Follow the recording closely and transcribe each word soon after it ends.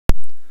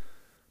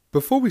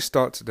Before we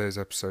start today's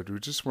episode, we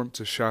just want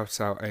to shout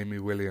out Amy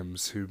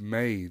Williams, who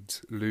made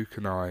Luke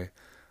and I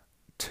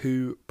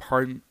 2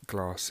 pint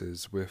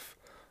glasses with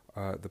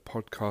the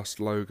podcast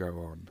logo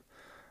on.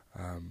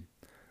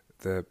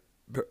 They're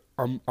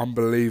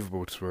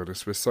unbelievable, to be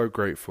honest. We're so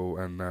grateful,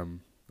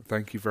 and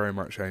thank you very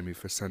much, Amy,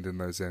 for sending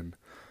those in.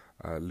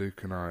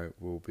 Luke and I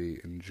will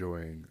be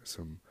enjoying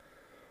some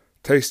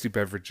tasty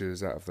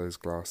beverages out of those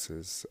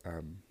glasses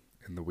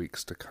in the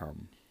weeks to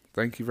come.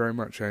 Thank you very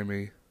much,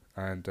 Amy.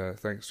 And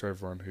thanks to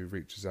everyone who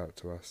reaches out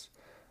to us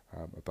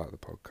about the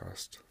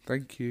podcast.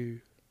 Thank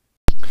you.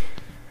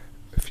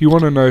 If you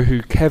want to know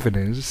who Kevin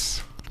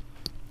is,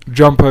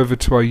 jump over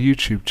to our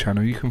YouTube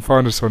channel. You can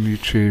find us on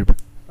YouTube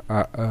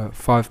at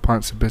 5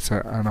 pints of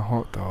bitter and a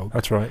hot dog.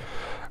 That's right.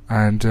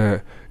 And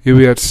you'll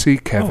be able to see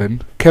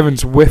Kevin. Oh.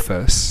 Kevin's with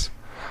us.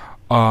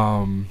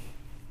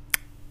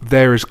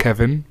 There is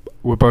Kevin.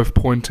 We're both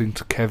pointing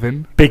to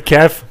Kevin. Big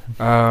Kev.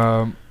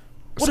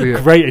 What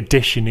a great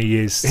addition he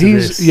is to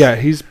this. Yeah,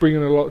 he's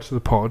bringing a lot to the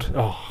pod.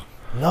 Oh,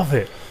 love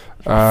it.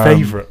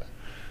 Favourite.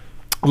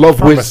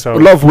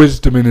 Love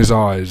wisdom in his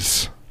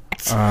eyes.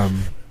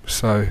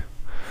 So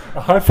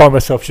I find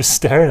myself just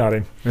staring at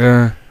him.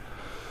 Yeah.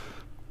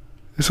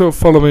 He sort of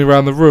follow me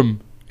around the room.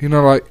 You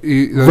know, like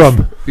like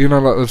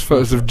those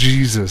photos of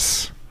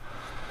Jesus.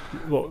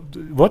 What?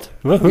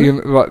 You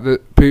know,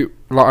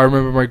 like I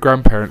remember my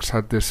grandparents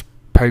had this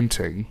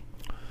painting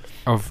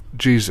of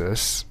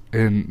Jesus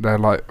in their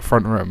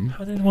front room.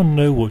 How does anyone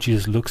know what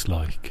Jesus looks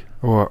like?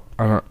 Well,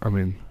 I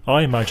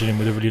imagine him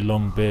with a really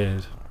long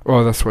beard.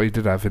 Well, that's what he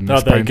did have in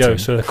this there painting. You go.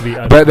 So that could be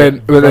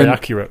very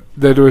accurate.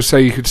 They'd always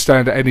say you could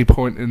stand at any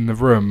point in the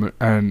room,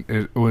 and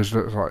it always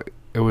looked like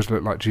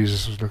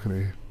Jesus was looking at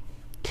you.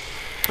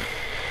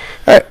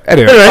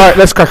 Anyway, all right,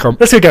 let's crack on.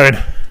 Let's get going.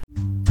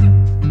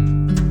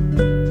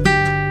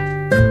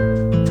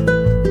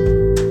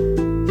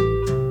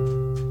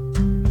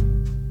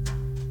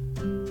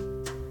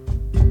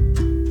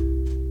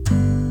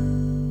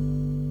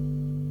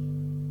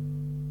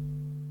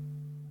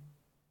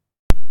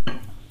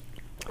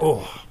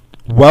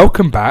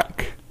 Welcome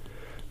back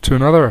to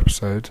another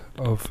episode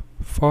of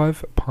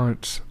 5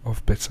 Pints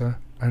of Bitter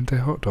and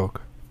a Hot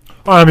Dog.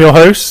 I am your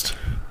host,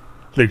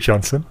 Luke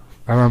Johnson.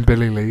 And I'm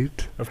Billy Lead.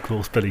 Of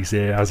course, Billy's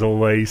here as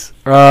always.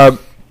 I'm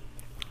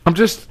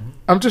just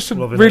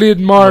really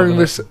admiring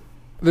this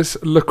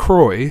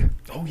LaCroix.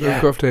 Oh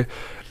yeah, got here.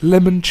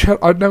 Limoncello.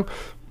 I know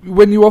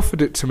when you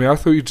offered it to me, I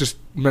thought you just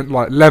meant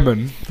like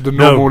lemon, the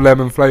normal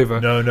lemon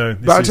flavour. No.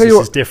 This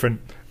is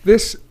different.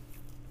 This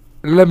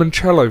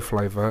limoncello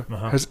flavour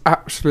has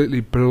absolutely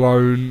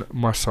blown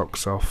my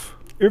socks off.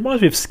 It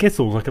reminds me of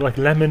Skittles, like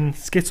lemon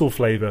Skittle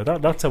flavour.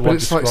 That's how I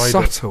describe it. But it's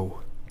like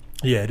subtle.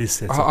 Yeah, it is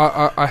subtle.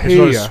 I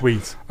hear you.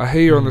 Sweet. I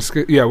hear you on the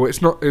Skittle. Yeah, well,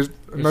 it's no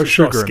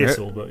sugar in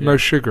it. But no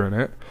sugar in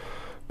it.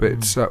 But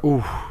it's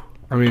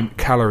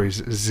calories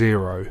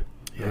 0.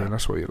 Yeah,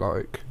 that's what you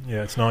like.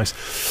 Yeah, it's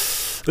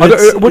nice.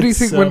 What do you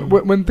think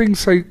when things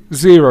say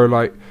 0?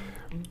 Like,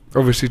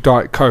 obviously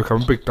Diet Coke.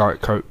 I'm a big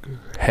Diet Coke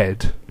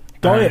head.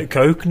 Diet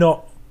Coke,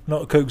 not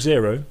Coke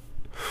Zero.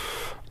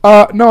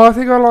 No, I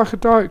think I like a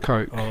Diet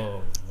Coke.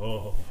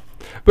 Oh.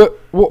 But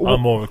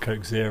I'm more of a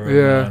Coke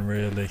Zero man,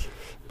 really.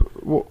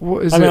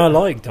 What is it? I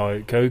like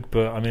Diet Coke,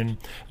 but in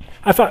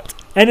fact,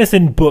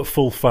 anything but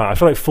full fat. I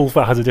feel like full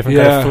fat has a different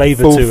kind of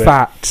flavour to it. Full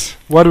fat.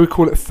 Why do we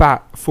call it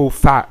fat? Full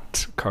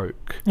fat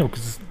Coke? No,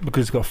 because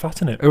it's got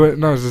fat in it.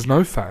 No, there's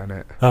no fat in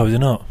it. Oh, is it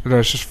not? No,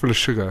 it's just full of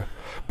sugar.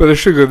 But the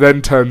sugar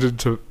then turns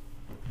into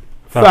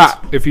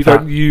fat if you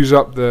don't use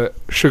up the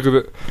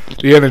sugar,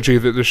 the energy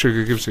that the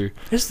sugar gives you.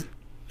 Is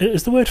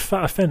the word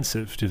fat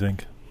offensive, do you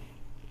think?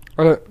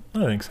 I don't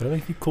think so. I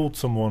think if you called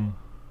someone,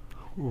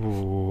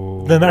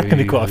 then that can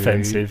be quite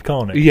offensive,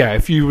 can't it? Yeah,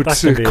 if you would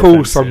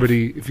call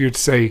somebody, if you'd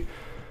say,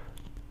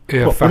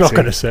 fatty. We're not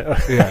going to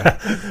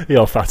say,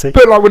 you're fatty.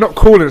 But we're not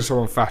calling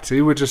someone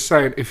fatty, we're just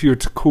saying if you were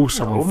to call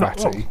someone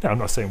fatty. I'm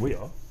not saying we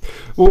are.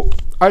 Well,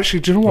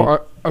 actually, do you know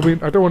what?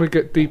 I don't want to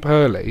get deep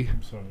early.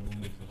 I'm sorry.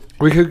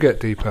 We could get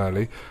deep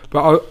early,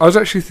 but I was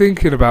actually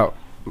thinking about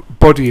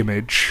body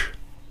image.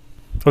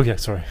 Oh yeah,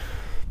 sorry.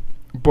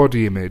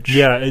 Body image.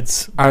 Yeah,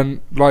 it's... And,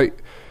 I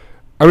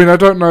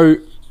don't know...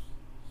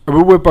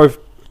 we're both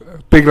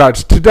big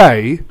lads.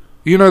 Today,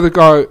 you know the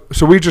guy...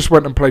 So we just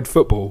went and played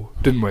football,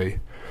 didn't we?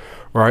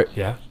 Right?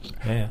 Yeah.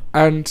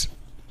 And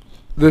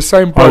the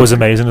same bloke... I was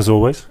amazing, as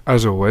always.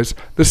 As always.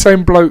 The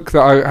same bloke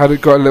that I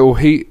had got a little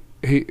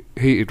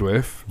heated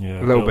with,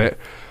 a little bit.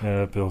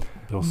 Yeah, Bill.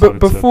 But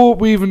before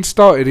we even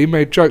started, he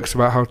made jokes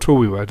about how tall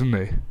we were,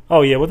 didn't he?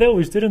 Oh yeah, well they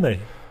always did, didn't they?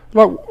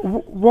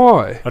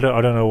 Why? I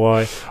don't know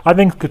why. I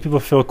think because people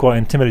feel quite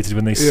intimidated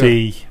when they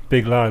see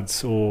big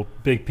lads or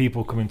big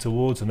people coming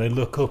towards them. They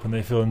look up and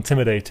they feel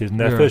intimidated, and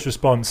their first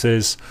response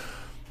is,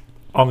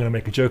 "I'm going to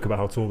make a joke about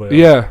how tall they are."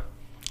 Yeah,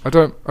 I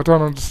don't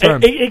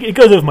understand. It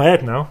goes over my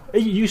head now.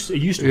 It used to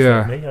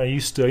affect me. I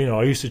used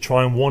to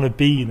try and want to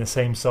be in the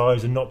same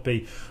size and not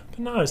be. But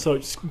no, so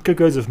it just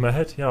goes over my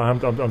head. Yeah,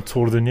 I'm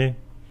taller than you.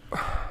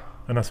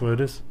 And that's what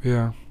it is.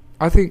 Yeah.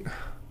 I think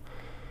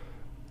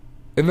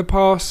in the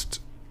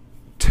past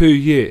 2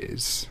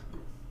 years,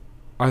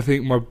 I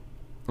think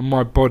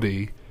my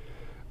body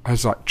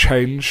has like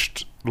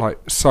changed like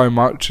so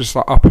much, just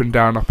like up and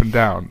down,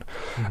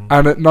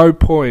 and at no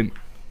point,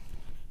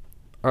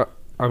 I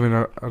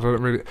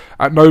don't really.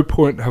 At no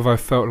point have I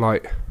felt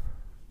like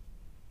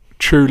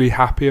truly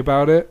happy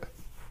about it.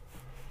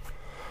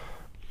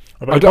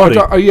 I don't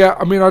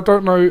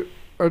know.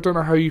 I don't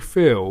know how you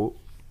feel,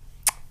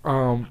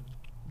 but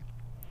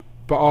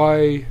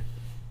I'm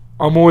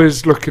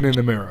always looking in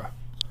the mirror.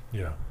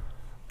 Yeah.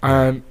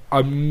 And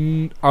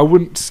I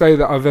wouldn't say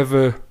that I've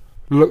ever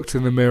looked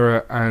in the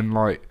mirror and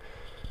like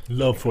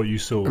loved what you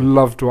saw.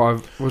 Loved what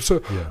I've. Well,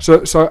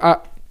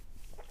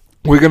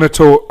 we're gonna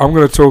talk. I'm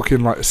gonna talk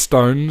in like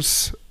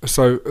stones.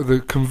 So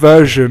the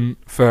conversion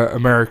for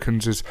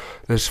Americans is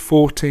there's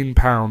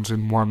 £14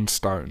 in 1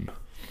 stone.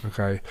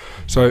 Okay,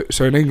 so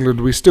in England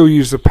we still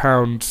use the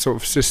pound sort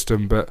of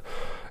system, but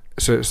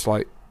so it's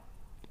like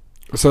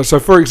so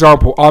for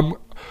example,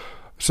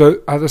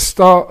 so at the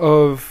start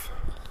of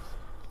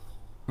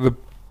the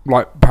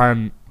like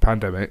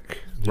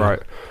pandemic,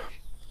 right?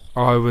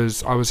 I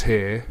was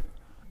here,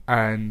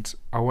 and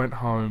I went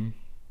home,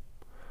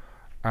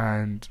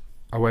 and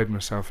I weighed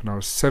myself, and I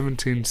was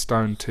 17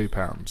 stone 2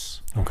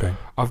 pounds. Okay,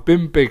 I've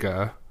been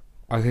bigger.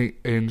 I think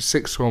in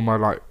sixth form I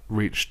like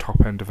reached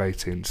top end of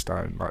 18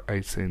 stone, like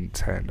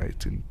 18.10,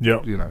 18.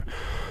 Yeah, you know,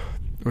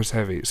 it was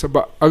heavy. So,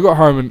 but I got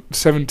home and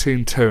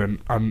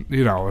 17.2, and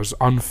you know I was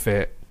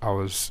unfit.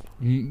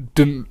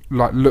 Didn't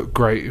like look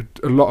great.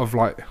 A lot of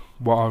like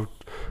what I would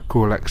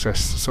call excess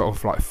sort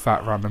of like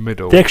fat around the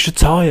middle. The extra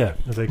tyre,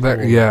 as they call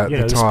it. Yeah,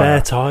 the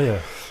spare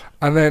tyre.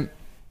 And then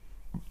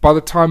by the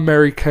time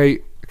Mary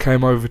Kate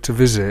came over to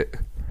visit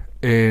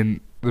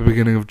in the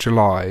beginning of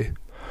July,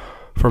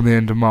 from the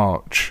end of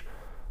March,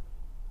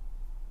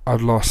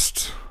 I'd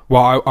lost.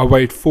 Well, I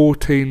weighed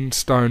 14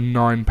 stone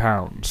 9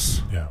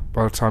 pounds. Yeah.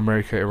 By the time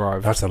Mary Kate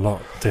arrived, that's a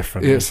lot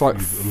different. Yeah, it's like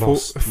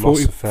lost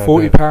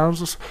 40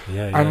 pounds.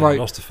 Yeah, and like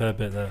lost a fair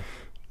bit there.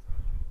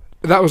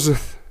 That was the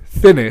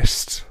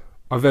thinnest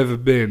I've ever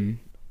been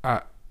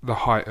at the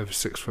height of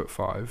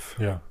 6'5".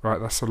 Yeah. Right,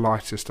 that's the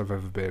lightest I've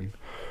ever been,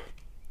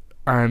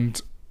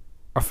 and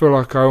I feel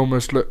like I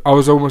was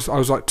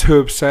like too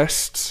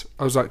obsessed.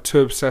 I was like too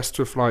obsessed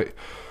with like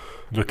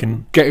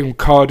getting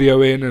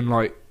cardio in and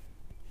like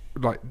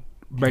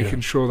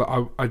making sure that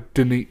I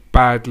didn't eat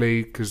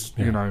badly because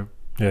you know.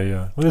 Yeah,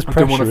 yeah. Well, there's I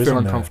pressure, didn't want to feel isn't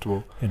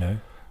uncomfortable. There? You know.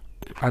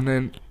 And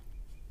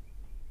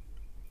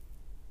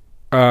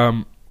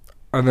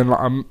then like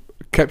I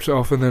kept it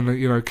off, and then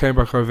you know came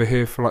back over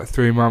here for like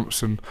 3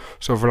 months and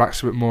sort of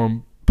relaxed a bit more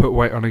and put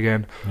weight on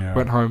again. Yeah.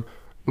 Went home,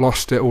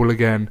 lost it all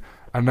again,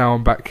 and now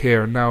I'm back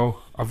here, and now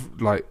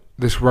I've like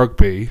this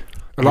rugby.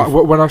 Like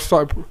when I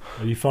started,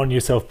 you find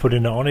yourself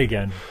putting it on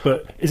again,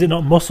 but is it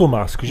not muscle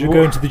mass because you're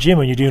going to the gym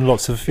and you're doing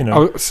lots of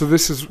So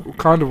this is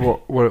kind of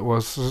what it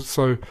was.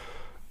 So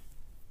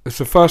it's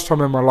the first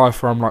time in my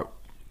life where I'm like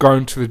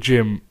going to the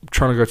gym,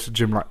 trying to go to the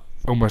gym like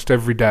almost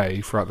every day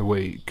throughout the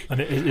week.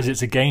 And is it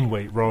to gain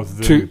weight rather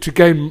than to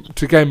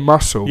gain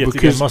muscle? Yeah,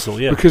 because, to gain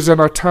muscle. Yeah, because then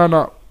I turn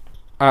up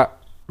at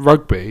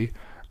rugby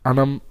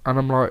and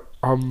I'm like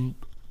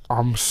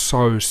I'm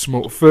so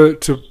small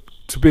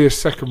to be a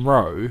second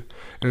row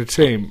in a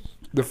team.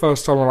 The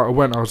first time I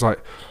went, I was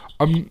like,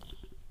 I'm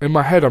in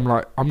my head. I'm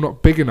like, I'm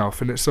not big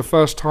enough, and it's the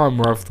first time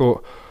where I've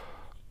thought,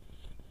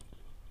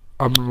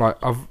 I'm like,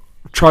 I've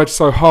tried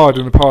so hard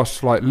in the past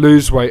to like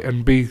lose weight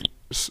and be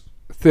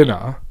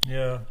thinner.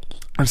 Yeah,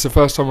 and it's the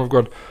first time I've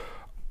gone.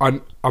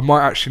 I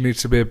might actually need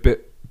to be a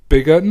bit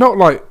bigger, not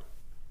like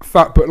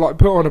fat, but like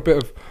put on a bit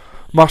of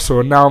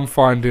muscle. And now I'm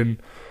finding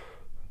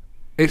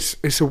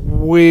it's a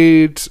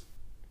weird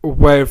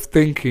way of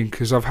thinking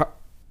because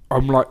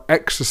I'm like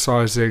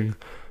exercising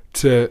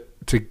to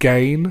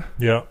gain.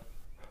 Yeah.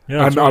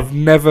 And I've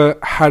never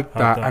had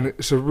that, and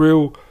it's a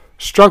real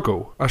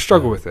struggle. I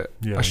struggle with it.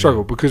 Yeah, I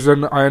struggle because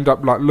then I end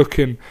up like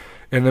looking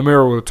in the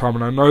mirror all the time,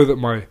 and I know that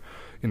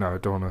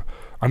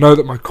I know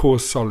that my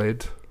core's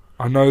solid.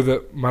 I know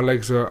that my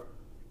legs are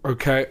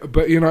okay,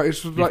 but you know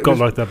it's You've like got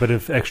like that bit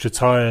of extra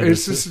tire.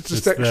 It's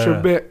just extra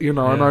there. bit, you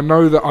know, and I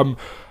know that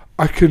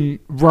I can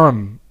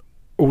run,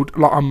 or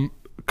like I'm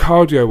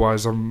cardio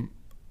wise.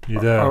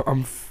 You're there.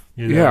 I'm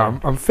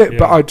fit,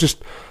 but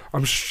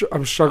I'm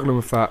struggling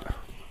with that.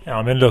 Yeah,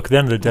 I mean, look, at the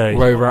end of the day,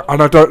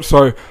 and I don't.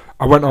 So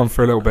I went on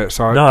for a little bit.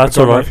 So I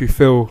don't know if you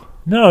feel.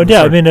 No,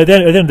 yeah, I mean, at the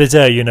end of the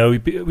day, you know,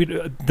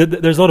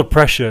 there's a lot of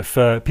pressure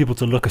for people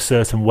to look a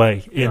certain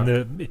way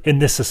in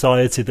this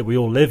society that we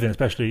all live in,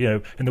 especially, you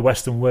know, in the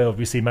Western world.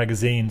 We see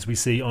magazines, we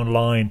see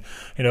online,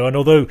 you know, and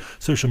although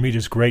social media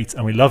is great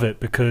and we love it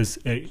because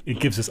it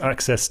gives us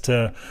access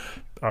to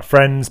our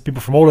friends,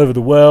 people from all over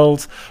the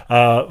world,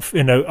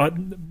 you know,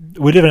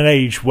 we live in an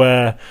age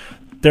where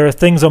there are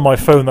things on my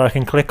phone that I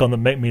can click on that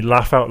make me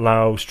laugh out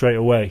loud straight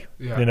away,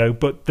 you know.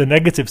 But the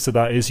negatives to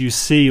that is you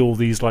see all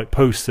these like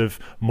posts of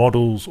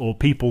models or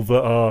people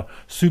that are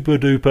super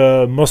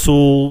duper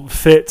muscle,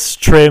 fit,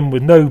 trim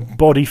with no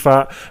body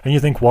fat, and you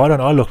think, why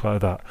don't I look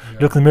like that? You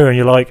look in the mirror and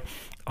you're like,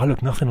 I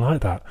look nothing like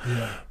that.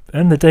 At the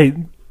end of the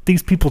day,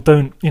 these people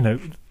don't, you know,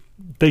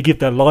 they give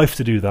their life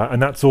to do that,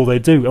 and that's all they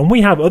do. And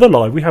we have other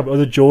life, we have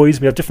other joys,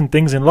 we have different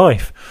things in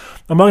life.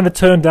 Am I going to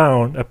turn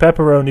down a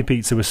pepperoni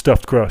pizza with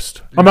stuffed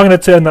crust? Am I going to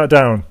turn that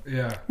down?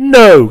 Yeah.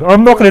 No,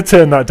 I'm not going to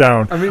turn that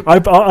down. I mean,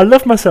 I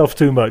love myself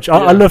too much.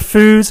 I love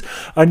foods,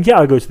 and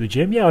I go to the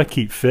gym. I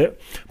keep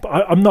fit, but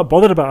I'm not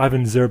bothered about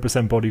having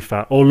 0% body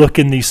fat or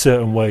looking these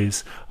certain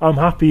ways. I'm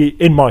happy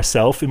in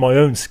myself, in my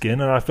own skin,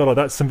 and I feel like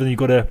that's something you've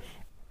got to.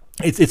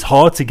 It's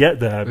hard to get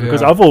there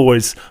because I've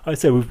always, I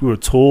say we were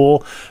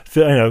tall,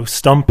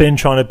 stumping,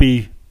 trying to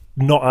be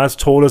not as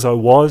tall as I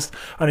was,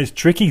 and it's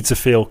tricky to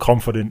feel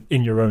confident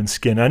in your own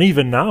skin. And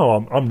even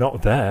now, I'm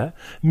not there.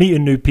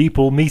 Meeting new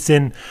people,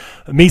 meeting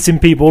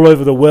people all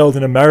over the world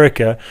in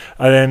America,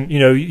 and then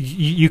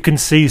you can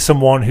see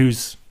someone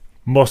who's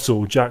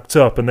muscle jacked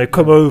up, and they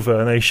come over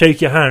and they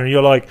shake your hand, and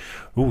you're like,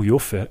 "Oh, you're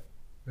fit,"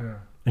 and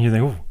you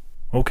think,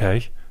 "Oh,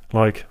 okay."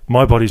 Like,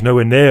 my body's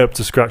nowhere near up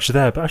to scratch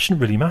there, but that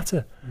shouldn't really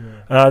matter.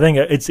 I think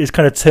it's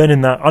kind of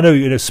turning that. I know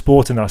in a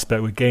sporting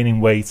aspect, we're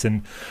gaining weight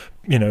and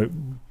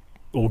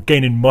or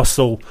gaining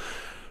muscle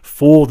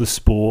for the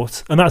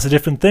sport, and that's a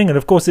different thing. And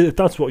of course, if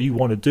that's what you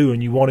want to do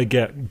and you want to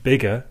get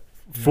bigger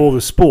for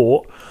the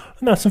sport,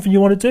 then that's something you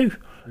want to do.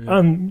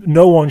 And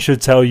no one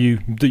should tell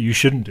you that you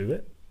shouldn't do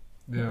it.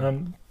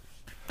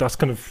 That's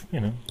kind of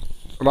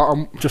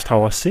like, just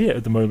how I see it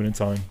at the moment in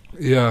time.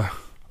 Yeah,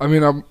 I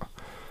mean,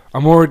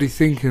 I'm already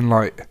thinking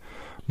like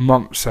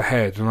months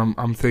ahead, and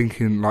I'm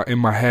thinking like in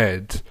my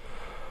head,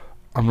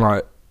 I'm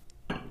like,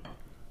 I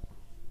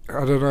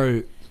don't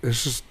know.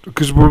 It's just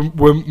because when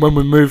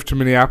we moved to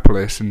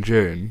Minneapolis in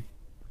June,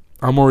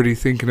 I'm already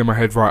thinking in my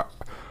head, right,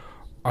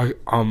 I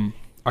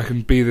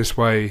can be this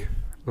way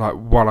like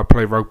while I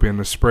play rugby in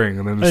the spring,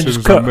 and then as soon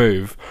as I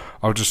move,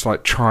 I'll just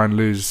like try and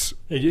lose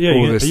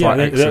all this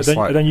excess.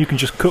 Then you can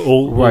just cut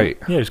all weight.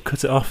 Just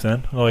cut it off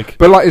then.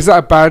 But is that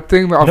a bad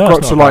thing that I've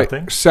got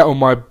to settle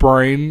my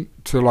brain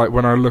to like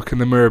when I look in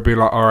the mirror, be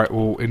like, all right,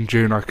 well in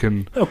June I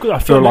can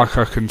feel like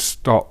I can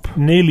stop.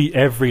 Nearly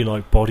every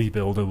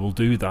bodybuilder will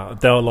do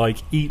that. They'll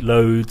eat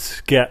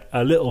loads, get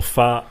a little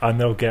fat, and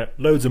they'll get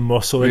loads of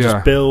muscle. They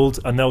just build,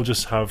 and they'll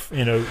just have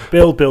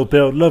build,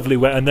 lovely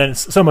weight, and then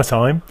it's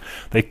summertime,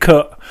 they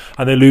cut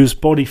and they lose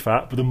body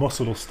fat, but the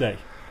muscle will stay.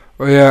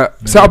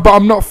 So, but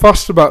I'm not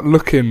fussed about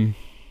looking.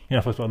 You're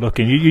not fussed about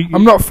looking.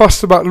 I'm not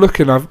fussed about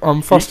looking.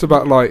 I'm fussed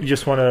about you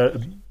just want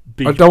to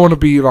be. I don't want to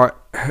be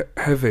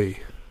heavy,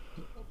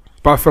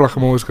 but I feel like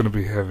I'm always going to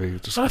be heavy.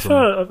 Sorry,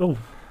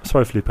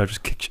 Felipe, I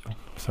just kicked you.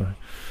 Sorry.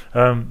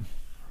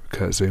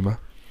 Kurt Zuma.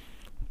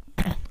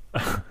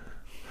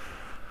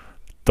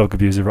 Dog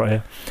abuser right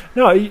here.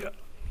 No,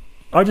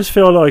 I just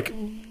feel like,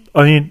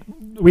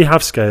 we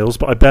have scales,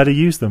 but I better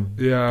use them.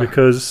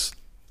 Because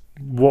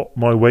what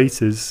my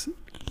weight is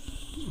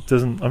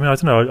doesn't. I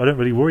don't know. I don't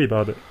really worry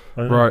about it.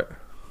 Right.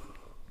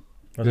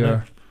 I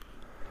don't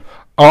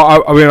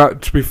know.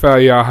 To be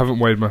fair, I haven't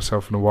weighed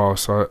myself in a while,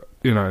 so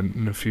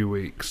in a few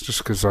weeks, just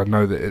because I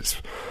know that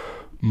it's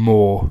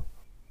more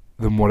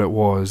than what it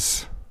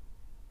was,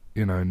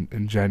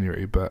 in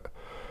January. But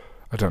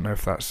I don't know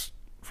if that's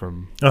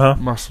from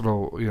muscle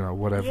or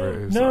whatever it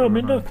is. No,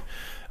 look.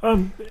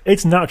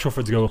 It's natural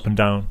for it to go up and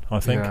down. I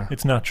think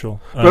it's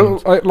natural.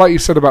 But like you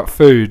said about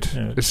food,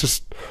 it's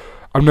just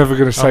I'm never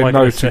going to say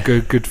no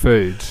to good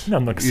food. No,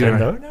 I'm not going to say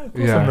no. No, of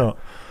course I'm not.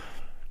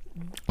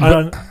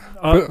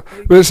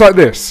 But it's like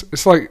this.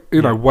 It's like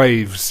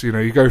waves.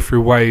 You go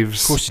through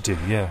waves. Of course you do.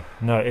 Yeah.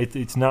 No,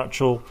 it's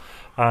natural.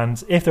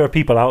 And if there are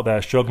people out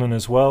there struggling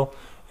as well,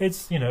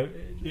 it's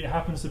it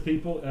happens to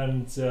people.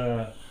 And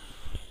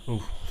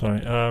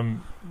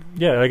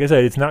like I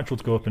say, it's natural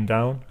to go up and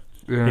down.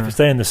 If you're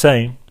staying the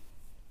same.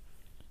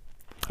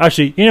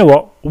 Actually, you know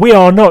what? We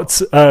are not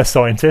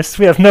scientists.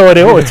 We have no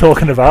idea what we're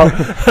talking about.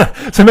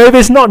 So maybe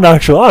it's not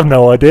natural. I have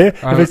no idea.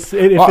 That's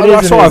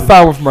what I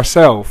found with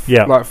myself.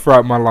 Yeah. Like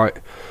throughout my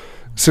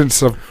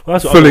since I've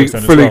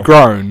fully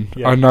grown,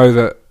 I know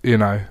that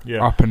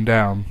up and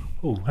down.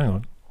 Oh, hang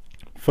on.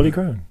 Fully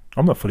grown?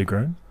 I'm not fully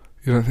grown.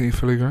 You don't think you're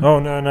fully grown? Oh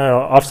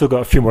no. I've still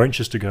got a few more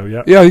inches to go.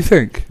 Yeah. Yeah, you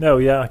think? No,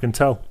 I can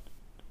tell.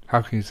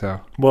 How can you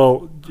tell?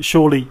 Well,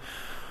 surely.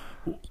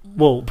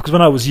 Well, because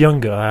when I was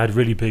younger, I had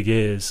really big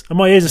ears. And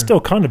my ears are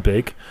still kind of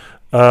big.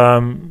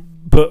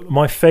 But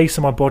my face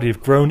and my body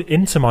have grown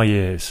into my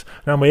ears.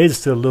 Now my ears are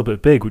still a little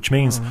bit big, which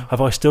means have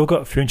I still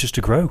got a few inches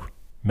to grow?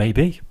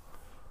 Maybe.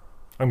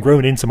 I'm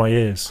growing into my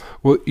ears.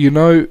 Well, do you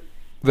know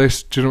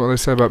what they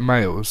say about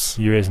males?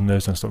 Your ears and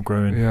nose don't stop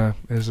growing. Yeah,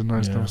 ears and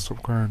nose don't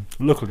stop growing.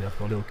 Luckily, I've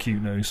got a little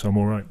cute nose, so I'm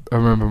all right. I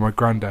remember my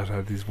granddad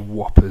had these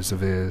whoppers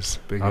of ears.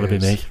 Big ears.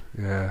 That'd be me.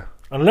 Yeah.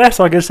 Unless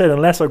I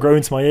grow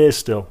into my ears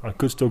still. I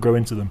could still grow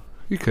into them.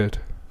 You could.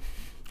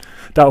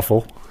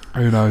 Doubtful.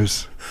 Who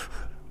knows?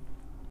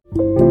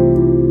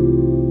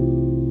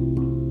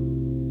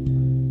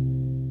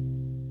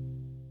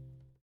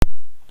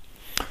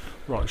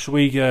 Right, shall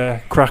we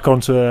crack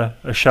on to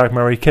a shag,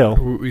 marry,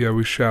 kill? Yeah,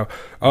 we shall.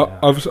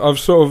 I've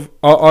sort of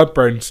I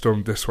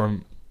brainstormed this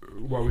one.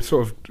 Well, we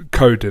sort of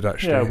coded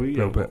actually a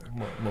little bit.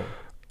 Well,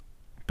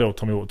 Bill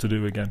told me what to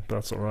do again, but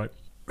that's all right.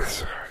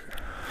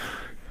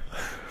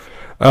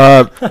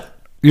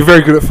 You're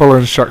very good at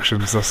following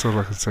instructions. That's all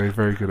I can say.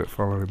 Very good at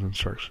following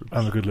instructions.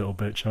 I'm a good little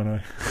bitch,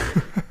 I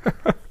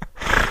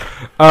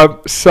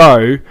know.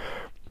 So,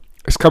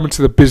 it's coming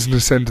to the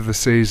business end of the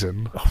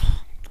season,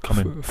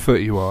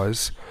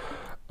 footy-wise.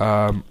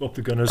 Up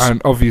the Gunners.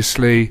 And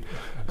obviously,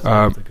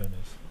 Up the Gunners.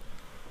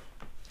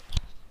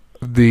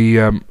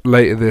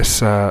 later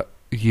this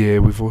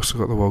year, we've also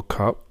got the World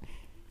Cup.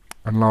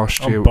 And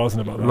I'm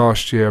buzzing about that.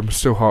 Last year, I'm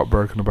still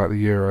heartbroken about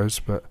the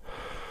Euros, but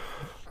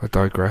I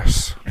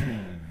digress.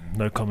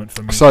 No comment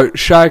from me. So,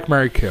 shag,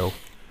 marry, kill.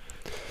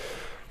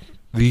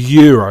 The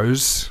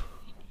Euros,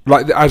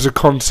 like as a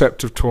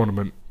concept of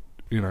tournament,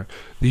 the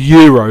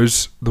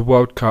Euros, the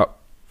World Cup,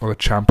 or the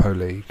Champo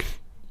League.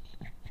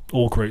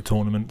 All great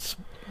tournaments.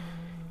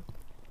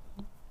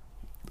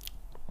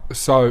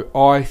 So,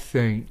 I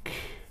think...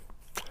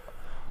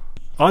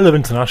 I love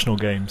international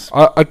games.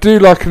 I do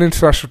like an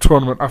international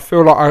tournament. I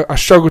feel like I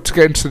struggle to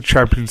get into the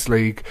Champions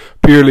League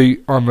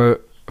purely on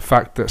the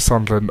fact that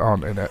Sunderland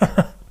aren't in it.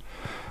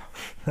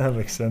 That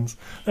makes sense.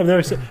 I mean, there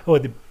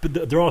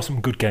are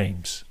some good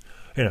games.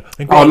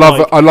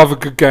 I love a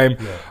good game.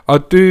 Yeah.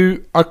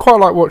 I quite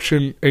like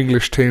watching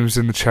English teams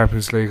in the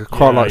Champions League. I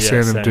quite like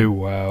seeing them do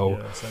well.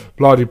 Yeah,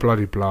 bloody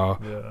blah.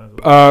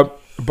 Yeah,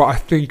 but I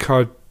think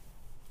I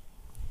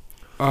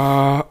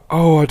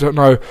don't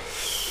know.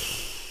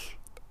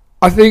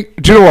 Do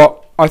you know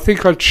what? I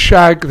think I'd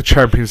shag the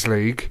Champions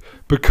League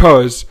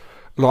because,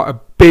 like, a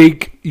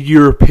big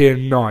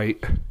European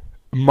night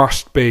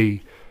must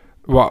be,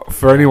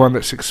 for anyone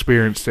that's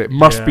experienced it,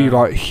 must be,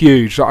 like,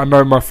 huge. Like, I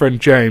know my friend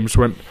James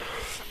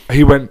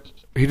he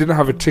didn't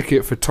have a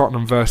ticket for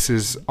Tottenham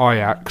versus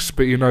Ajax,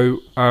 but,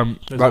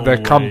 like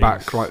their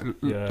comeback, like,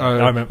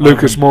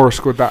 Lucas Moura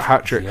scored that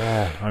hat-trick.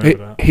 Yeah, I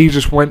remember that. He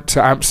just went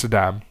to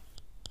Amsterdam,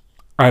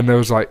 and there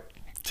was, like...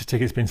 The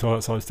tickets been sold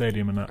outside the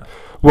stadium and that?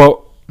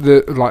 Well...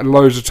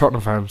 loads of Tottenham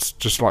fans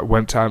just like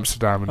went to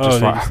Amsterdam and had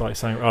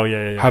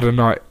a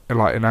night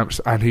like in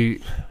Amsterdam, and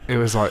it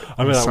was like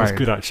I mean insane. that was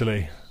good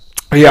actually.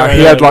 Yeah,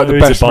 he had like the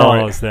best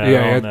night.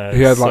 There,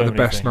 he had like the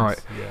best night.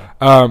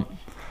 Yeah.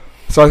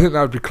 So I think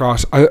that would be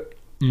class. I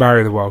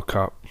marry the World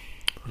Cup.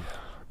 Yeah.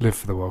 Live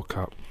for the World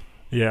Cup.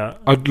 Yeah,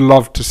 I'd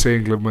love to see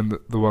England win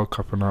the World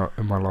Cup in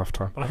my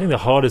lifetime. I think the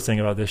hardest thing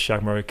about this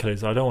shag, marry, kill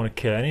is I don't want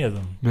to kill any of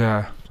them.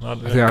 Yeah,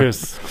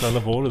 because I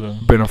love all of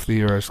them. Been off the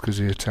Euros because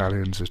the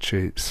Italians are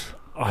cheats.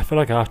 I feel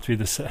like I have to be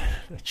the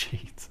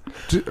cheats.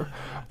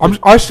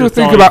 I still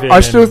think about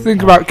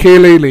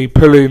Chiellini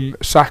pulling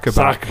Saka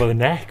back by the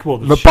neck. By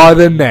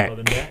the neck. By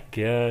the neck.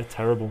 Yeah,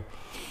 terrible.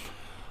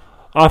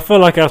 I feel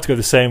like I have to go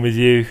the same with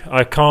you.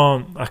 I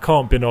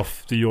can't bin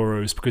off the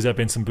Euros because there've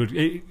been some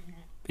good.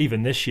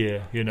 Even this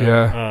year,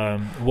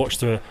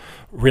 watched the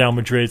Real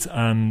Madrid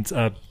and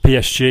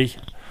PSG,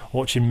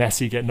 watching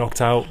Messi get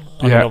knocked out.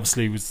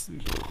 Obviously, it was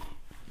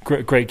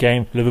great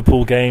game.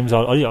 Liverpool games.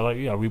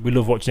 We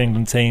love watching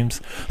England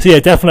teams. So yeah,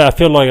 definitely, I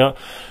feel like I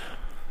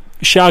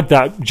shagged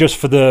that just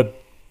for the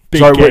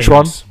big games. Which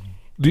one?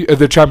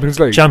 The Champions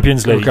League.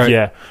 Champions League. Okay.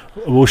 Yeah,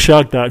 we'll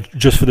shag that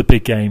just for the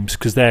big games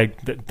because they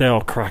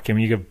are cracking.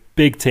 You get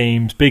big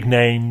teams, big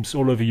names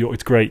all over Europe.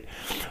 It's great.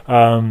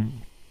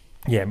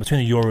 Yeah, between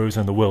the Euros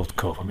and the World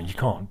Cup, I mean, you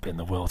can't bin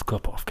the World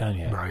Cup off, can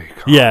you? No, you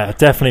can't. Yeah,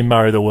 definitely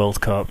marry the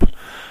World Cup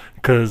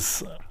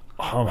because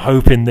I'm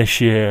hoping this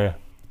year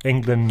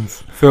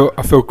England...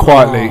 I feel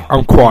quietly.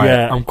 I'm quiet.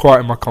 Yeah. I'm quiet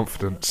in my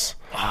confidence.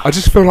 I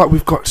just feel like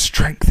we've got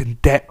strength in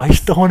depth. I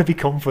just don't want to be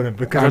confident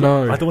because I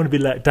don't want to be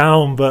let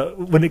down. But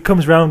when it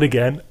comes round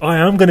again, I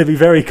am going to be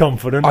very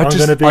confident. I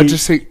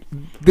just think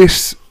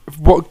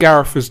what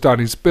Gareth has done.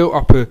 He's built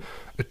up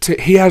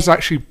he has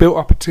actually built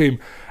up a team.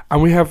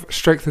 And we have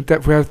strength and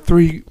depth. We have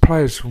 3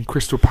 players from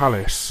Crystal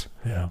Palace.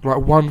 Yeah. Like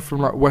one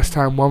from like West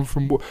Ham, one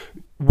from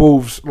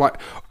Wolves. Like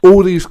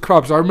all these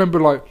clubs. I remember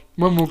like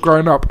when we were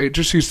growing up, it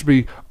just used to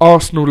be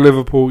Arsenal,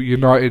 Liverpool,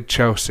 United,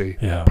 Chelsea.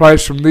 Yeah.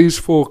 Players from these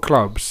 4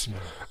 clubs.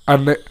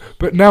 Yeah.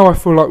 But now I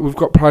feel like we've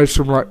got players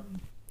from like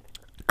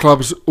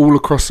clubs all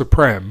across the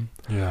Prem.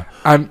 Yeah.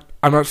 And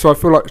so I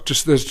feel like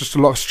there's just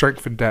a lot of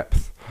strength and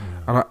depth.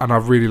 Yeah. And I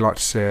really like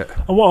to see it.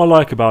 And what I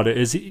like about it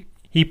is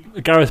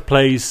Gareth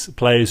plays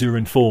players who are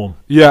in form.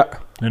 Yeah.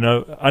 And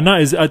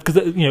that is because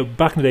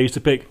back in the day, you used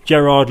to pick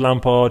Gerrard,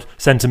 Lampard,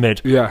 centre mid.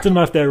 Yeah. Doesn't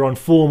matter if they're on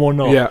form or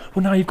not. Yeah.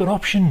 Well, now you've got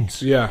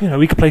options. Yeah.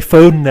 We could play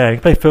Foden there.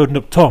 You could play Foden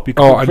up top. You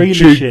could put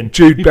Grealish in.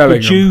 Jude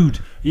Bellingham. Jude.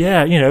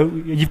 Yeah.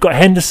 You've got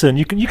Henderson.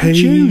 You can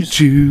choose.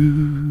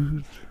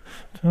 Jude.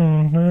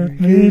 Don't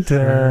let me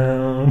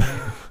down.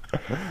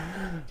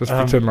 Just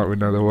pretend like we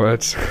know the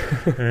words.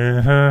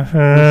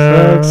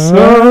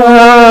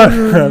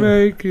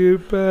 Make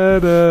it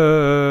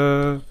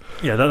better.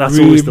 Yeah, that's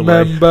always the way.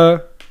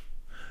 Remember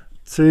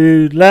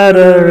to let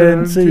her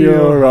into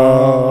your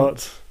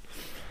heart.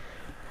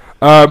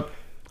 So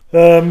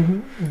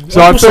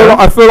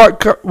I feel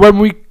like when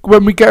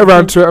we get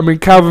around to it, I mean,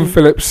 Calvin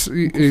Phillips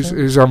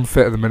is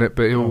unfit at the minute,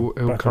 but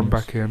he'll come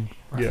back in.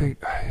 I think.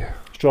 Yeah.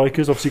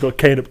 Strikers, obviously got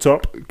Kane up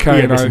top.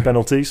 Kane missing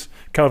penalties.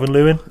 Calvin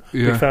Lewin,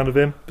 big fan of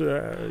him.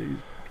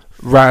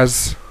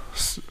 Raz.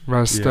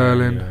 Raz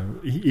Sterling.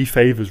 Yeah. He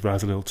favours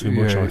Raz a little too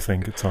much, I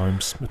think, at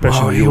times.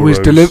 Especially He always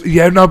delivered.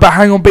 Yeah, no, but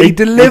hang on, but he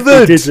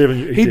delivered.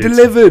 He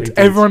delivered.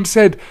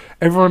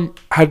 Everyone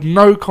had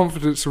no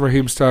confidence in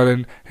Raheem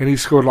Sterling, and he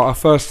scored like our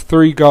first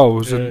 3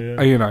 goals,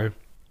 Germany.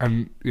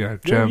 And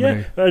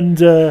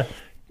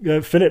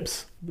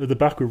Phillips at the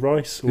back with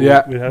Rice.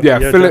 Phillips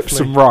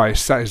definitely. And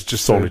Rice. That is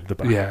just solid. The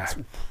back. Yeah.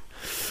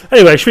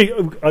 Anyway,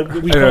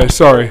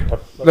 sorry.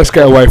 Let's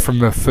get away from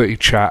the footy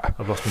chat.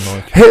 I've lost my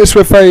mic. Hit us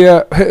with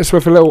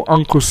a little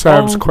Uncle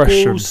Sam's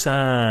question.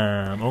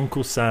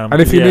 Uncle Sam.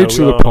 And if you're new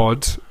to the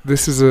pod,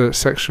 this is a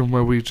section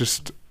where we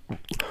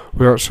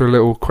answer a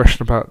little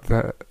question about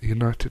the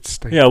United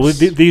States. Yeah, well,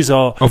 these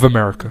are of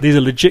America. These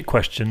are legit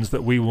questions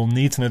that we will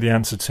need to know the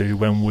answer to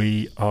when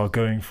we are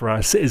going for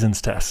our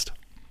citizens test.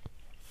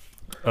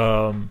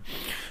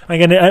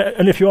 Again,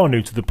 and if you are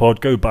new to the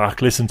pod, go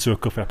back, listen to a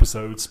couple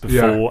episodes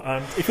before,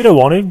 and if you don't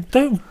want to,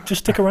 don't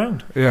just stick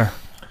around. Yeah,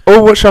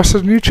 or watch us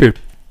on YouTube.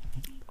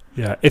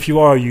 Yeah, if you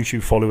are a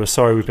YouTube follower,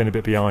 sorry we've been a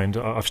bit behind.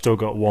 I've still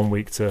got 1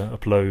 week to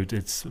upload.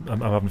 I'm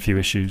having a few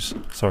issues.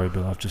 Sorry,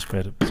 Bill, I've just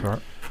read it. It's all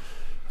right.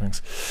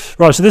 Thanks.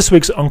 Right, so this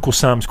week's Uncle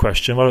Sam's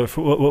question. We'll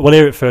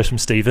hear it first from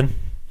Stephen.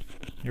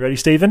 You ready,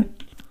 Stephen?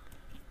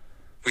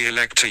 We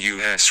elect a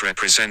U.S.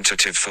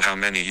 representative for how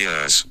many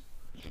years?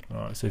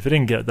 Alright, so if you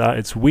didn't get that,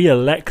 it's we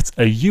elect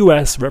a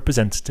US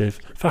representative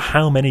for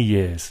how many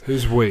years?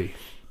 Who's we?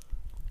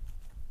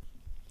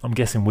 I'm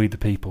guessing we the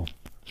people.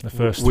 The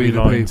first 3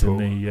 lines in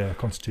the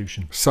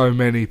Constitution. So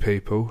many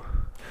people.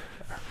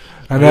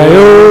 And they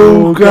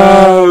all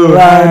go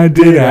hand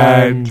in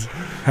hand,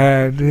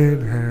 hand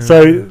in hand.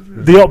 So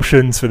the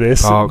options for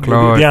this,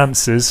 the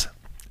answers.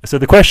 So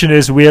the question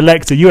is, we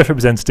elect a US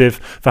representative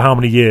for how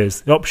many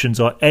years? The options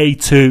are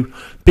A2,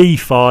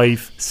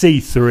 B5,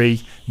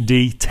 C3,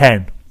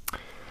 D10.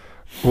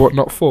 What,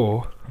 not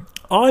 4?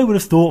 I would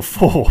have thought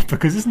 4,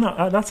 because isn't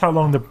that's how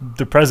long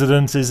the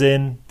president is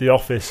in the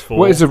office for?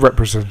 What is a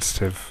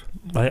representative?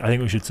 I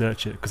think we should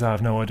search it, because I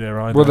have no idea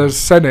either. Well, there's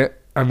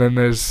Senate, and then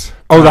there's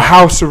the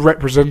House of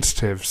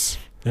Representatives.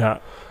 Yeah.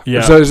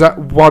 So is that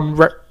one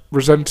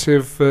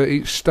representative for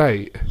each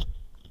state?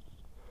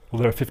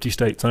 Well, there are 50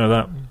 states, I know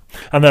that.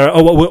 And there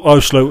are,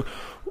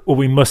 what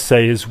we must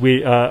say is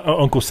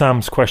Uncle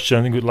Sam's question,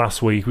 I think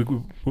last week,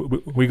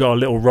 we got a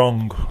little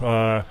wrong.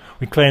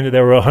 We claimed that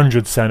there were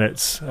 100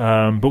 senates,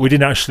 but we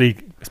didn't actually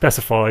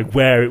specify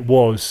where it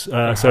was.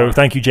 So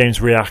thank you, James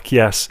Riak.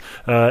 Yes,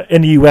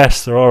 in the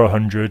US there are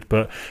 100,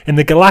 but in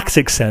the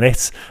Galactic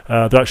Senate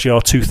there actually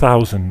are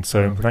 2,000.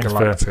 So thanks for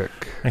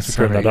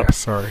clearing that up.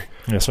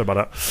 Yeah, sorry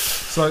about that.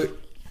 So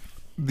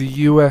the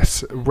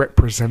US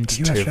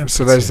representative.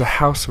 So there's the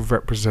House of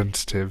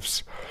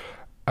Representatives.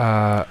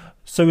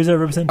 So is there a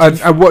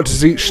representative? And what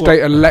does each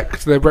state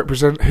elect their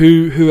represent?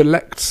 Who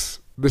elects?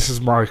 This is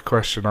my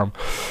question.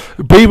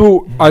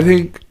 People. I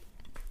think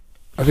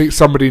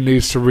somebody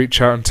needs to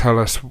reach out and tell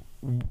us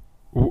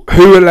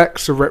who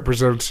elects a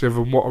representative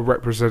and what a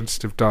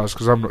representative does,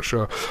 because I'm not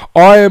sure.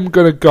 I am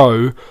going to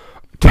go.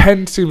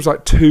 10 seems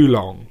like too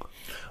long.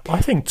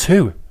 I think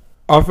 2.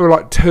 I feel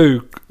like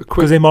 2.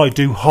 Because they might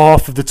do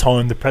half of the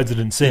time the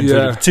president's in.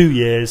 So 2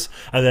 years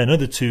and then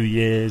another 2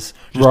 years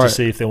just to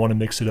see if they want to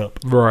mix it up.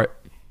 Right.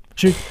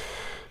 2. Is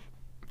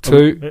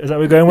that what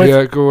we're going with?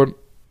 Yeah, go on.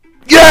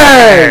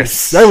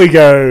 Yes! There we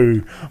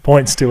go.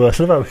 Points to us.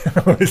 So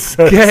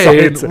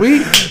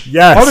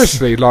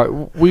honestly,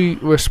 we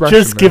were smashing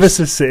Just give us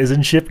a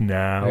citizenship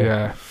now.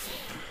 Yeah.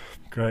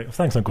 Great. Well,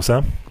 thanks, Uncle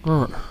Sam.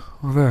 All right.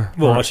 Well, there.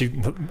 Well,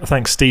 actually,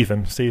 thanks,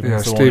 Stephen. Stephen,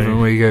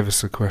 he gave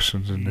us the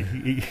questions, didn't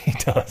he? He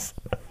does.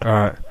 All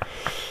right.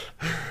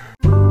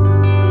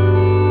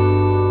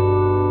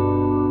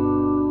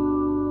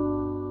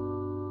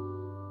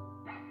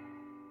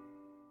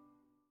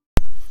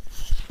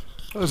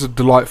 That was a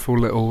delightful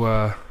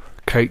little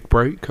cake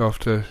break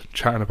after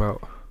chatting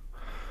about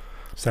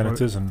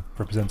senators and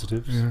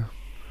representatives.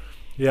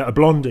 Yeah, a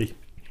blondie.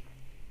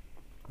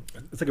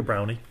 It's like a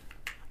brownie,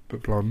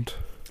 but blonde.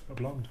 A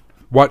blonde.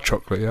 White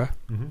chocolate, yeah.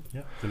 Mm-hmm.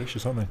 Yeah,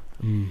 delicious, aren't they?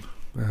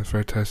 Yeah, it's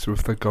very tasty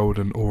with the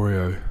golden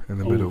Oreo in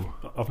the middle.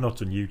 I've not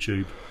done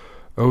YouTube.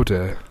 Oh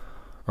dear.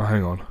 Oh,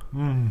 hang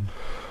on.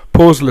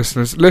 Pause,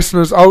 listeners.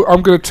 Listeners,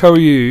 I'm going to tell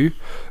you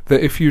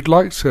that if you'd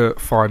like to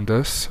find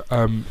us,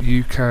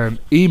 you can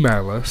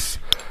email us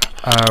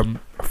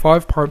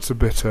 5 pints of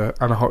bitter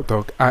and a hot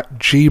dog at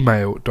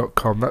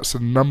gmail.com. That's the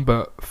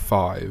number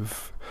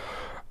 5.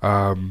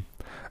 And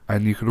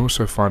you can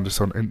also find us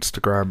on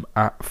Instagram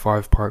at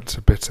 5 pints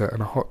of bitter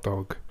and a hot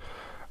dog.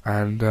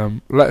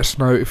 And let us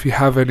know if you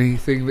have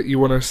anything that you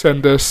want to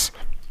send us,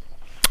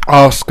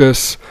 ask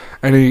us,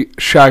 any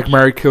shag,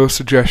 marry, kill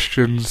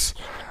suggestions,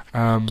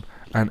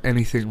 and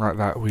anything like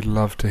that. We'd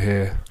love to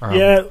hear.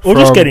 Or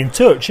just get in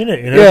touch,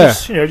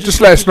 innit? Just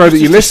let us know that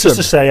you listen.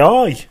 Just to say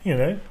hi,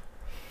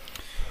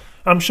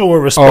 I'm sure we'll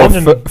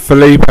respond.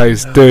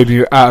 Felipe's doing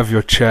you out of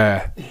your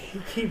chair. He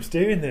keeps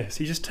doing this.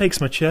 He just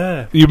takes my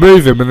chair. You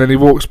move him, and then he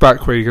walks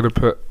back where you're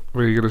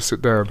going to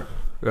sit down.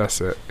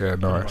 That's it. Yeah,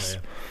 nice.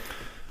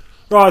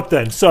 Right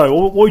then. So,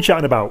 what are we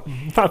chatting about?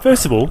 In fact,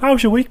 first of all, how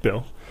was your week,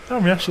 Bill? I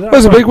mean, actually, It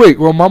was a big week.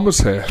 Well, Mum was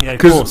here. Yeah, of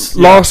Because course.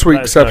 last Yeah,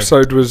 week's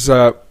episode was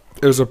it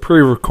was a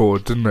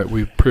pre-record, didn't it?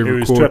 We It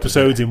pre-recorded. was 2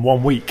 episodes in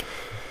 1 week.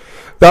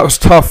 That was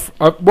tough.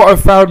 What I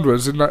found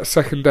was in that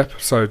second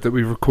episode that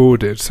we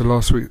recorded, so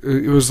last week,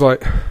 it was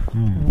like,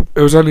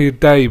 it was only a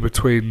day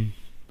between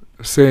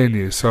seeing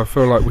you, so I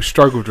feel like we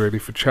struggled really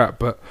for chat,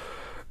 but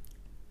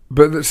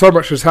so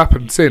much has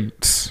happened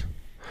since.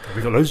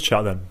 We got loads of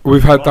chat then.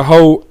 We've had the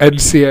whole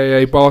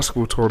NCAA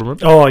basketball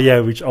tournament. Oh yeah,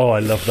 I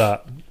love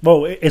that.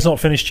 Well, it's not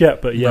finished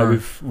yet, but yeah, No.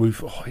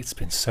 we've. Oh, it's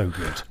been so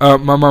good.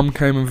 My mum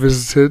came and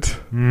visited.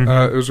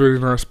 It was really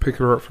nice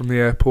picking her up from the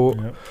airport.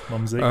 Yep,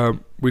 Mumsy.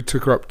 We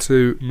took her up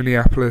to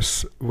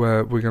Minneapolis,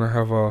 where we're going to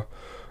have our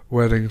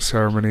wedding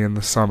ceremony in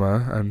the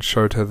summer, and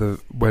showed her the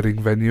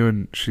wedding venue,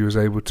 and she was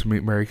able to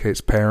meet Mary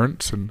Kate's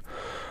parents, and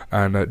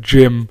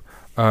Jim,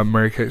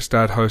 Mary Kate's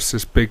dad, hosts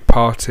this big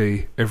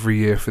party every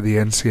year for the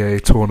NCAA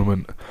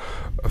tournament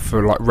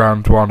for like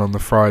round 1 on the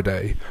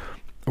Friday,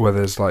 where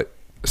there's like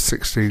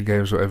 16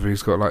 games or whatever.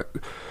 He's got like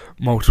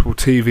multiple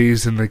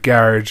TVs in the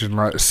garage and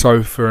like a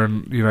sofa,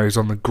 and he's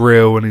on the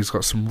grill, and he's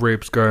got some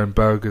ribs going,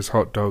 burgers,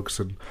 hot dogs,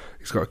 and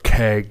he's got a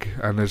keg,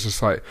 and there's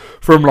just like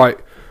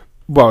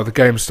the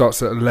game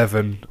starts at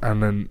 11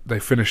 and then they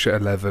finish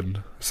at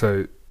 11,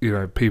 so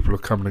people are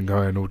coming and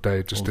going all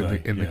day just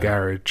in the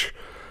garage.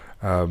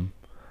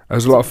 It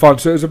was a lot of fun,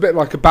 so it was a bit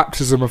like a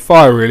baptism of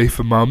fire really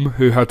for Mum,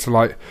 who had to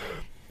like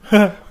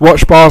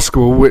watch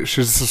basketball, which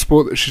is a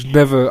sport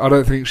that I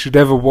don't think she'd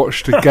ever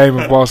watched a game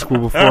of basketball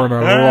before in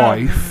her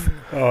life.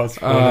 Oh, that's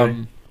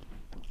funny.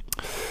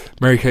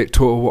 Mary Kate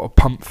taught her what a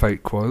pump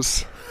fake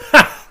was.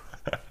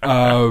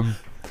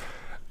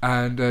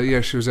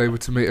 She was able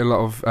to meet a lot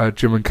of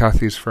Jim and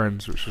Kathy's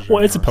friends, which was What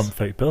really is a nice. pump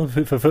fake, Bill?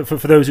 For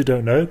those who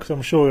don't know, because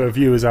I'm sure there are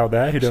viewers out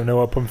there who don't know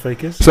what a pump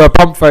fake is. So a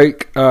pump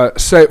fake,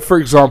 say for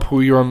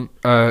example you're on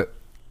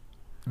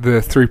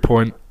the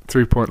three-point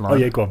line. Oh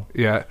yeah, go on.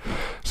 Yeah.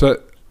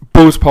 So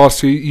ball's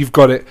past you, you've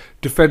got it,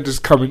 defender's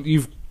coming,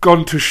 you've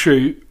gone to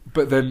shoot,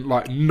 but then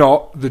like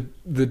not, the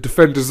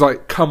defender's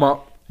like come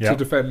up to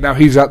defend, now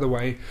he's out the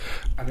way,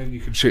 and then you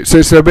can shoot. So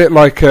it's a bit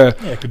like a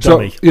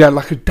dummy.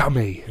 Like a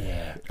dummy.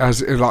 Yeah. As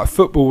in like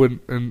football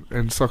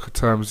and soccer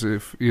terms,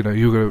 if you're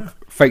going to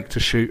fake to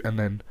shoot and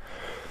then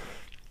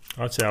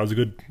I'd say that was a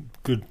good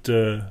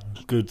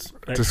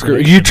description.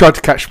 explanation. You tried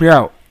to catch me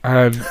out,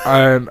 and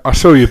I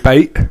saw your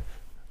bait,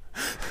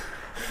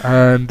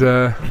 and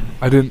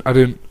I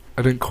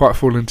didn't quite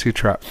fall into your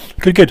trap.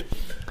 Good.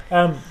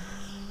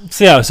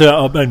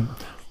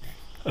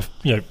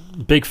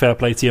 Big fair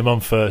play to your mum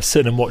for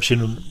sitting and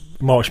watching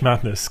March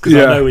Madness, because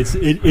I know it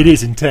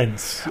is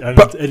intense. And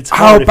But it's how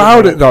hard if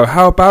about it's it though?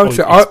 How about it?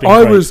 it's been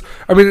I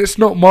great. it's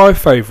not my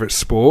favourite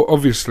sport,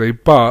 obviously,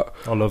 but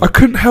I love I it.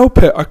 couldn't help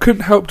it. I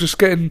couldn't help just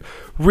getting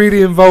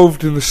really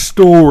involved in the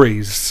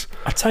stories.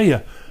 I tell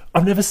you,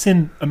 I've never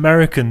seen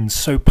Americans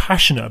so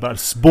passionate about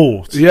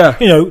sport. Yeah.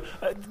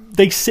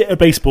 They sit at a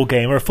baseball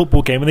game or a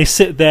football game, and they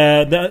sit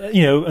there,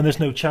 and there's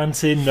no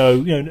chanting, no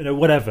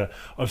whatever.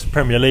 Of the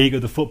Premier League or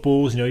the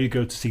footballs, you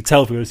go to see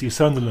Telford, you go to see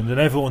Sunderland, and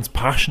everyone's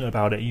passionate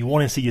about it. And you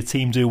want to see your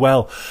team do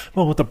well.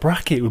 Well, with the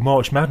bracket with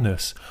March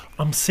Madness,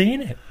 I'm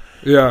seeing it.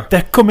 Yeah.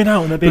 They're coming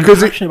out and they're being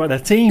Because passionate about their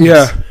teams.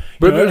 Yeah.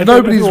 But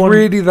nobody's everyone,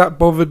 really that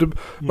bothered. No,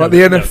 Like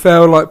the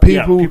NFL, like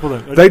people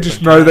don't- they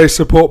just know care. they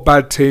support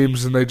bad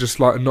teams and they just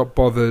like are not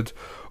bothered.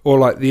 Or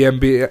like the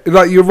NBA.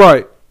 Like you're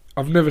right.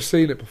 I've never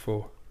seen it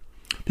before.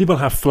 People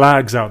have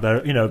flags out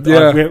there. Yeah.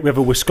 We have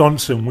a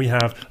Wisconsin, we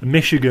have a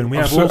Michigan, we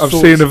have all I've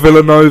sorts. seen a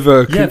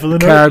Villanova, Villanova.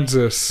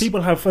 Kansas.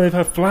 People have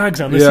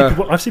flags out. Yeah.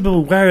 I've seen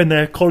people wearing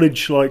their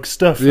college like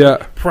stuff Yeah.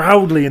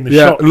 proudly in the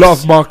Yeah, shops. a lot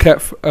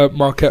of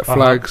Marquette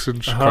flags in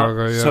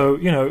Chicago. Yeah. So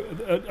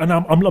and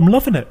I'm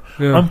loving it.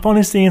 Yeah. I'm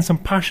finally seeing some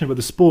passion about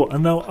the sport,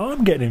 and now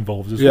I'm getting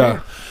involved as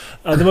well.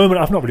 At the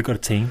moment, I've not really got a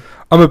team.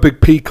 I'm a big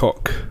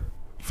Peacock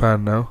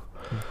fan now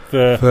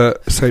For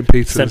St.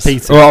 Peter's. St.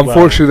 Peter's, Well,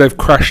 unfortunately, they've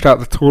crashed out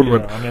the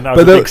tournament. I mean, that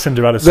was a big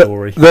Cinderella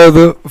story. They're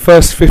the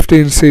first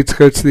 15 seed to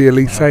go to the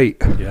Elite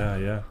Eight.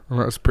 Yeah. And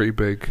that's pretty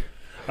big.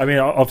 I mean,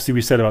 obviously,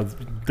 we said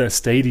about their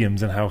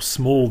stadiums and how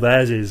small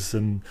theirs is,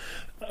 and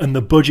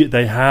the budget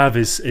they have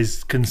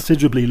is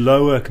considerably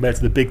lower compared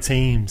to the big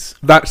teams.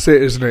 That's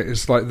it, isn't it?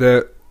 It's like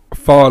they're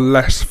far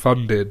less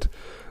funded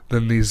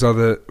than these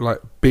other like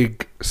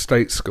big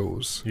state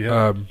schools.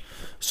 Yeah.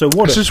 So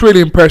It's just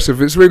really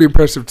impressive. It's really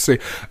impressive to see.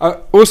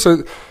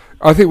 Also,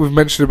 I think we've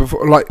mentioned it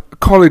before, like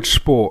college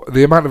sport,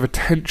 the amount of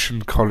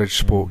attention college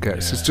sport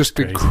gets is just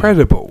crazy.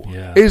 incredible.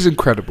 Yeah. It is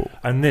incredible.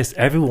 And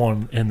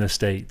everyone in the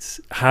States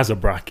has a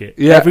bracket.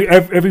 Yeah.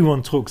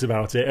 Everyone talks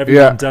about it.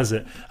 Everyone does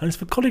it. And it's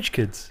for college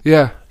kids.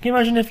 Yeah. Can you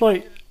imagine if,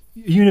 like,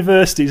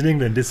 universities in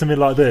England did something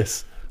like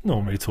this? No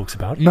one really talks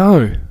about it.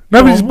 No.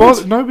 Nobody's would.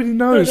 bothered. Nobody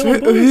knows. No one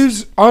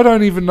bothers. I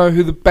don't even know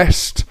who the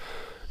best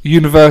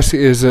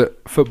university is at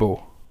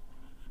football.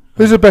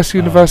 Who's the best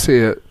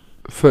university at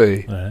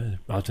footy? I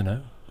don't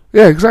know.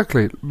 Yeah,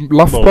 exactly.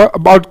 Loughborough.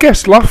 I'd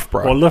guess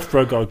Loughborough. Well,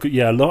 Loughborough got a good...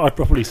 Yeah, I'd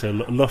probably say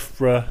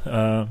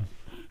Loughborough.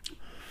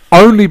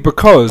 Only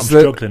because I'm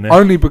struggling here.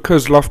 only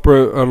because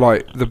Loughborough are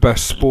like the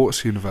best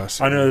sports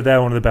university. I know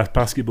they're one of the best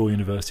basketball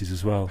universities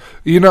as well.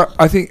 You know,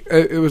 I think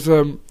it was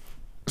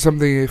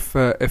something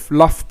if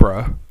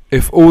Loughborough,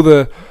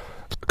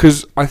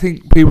 because I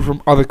think people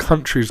from other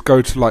countries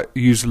go to like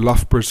use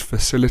Loughborough's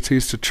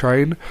facilities to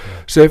train.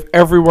 Yeah. So if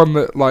everyone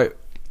that like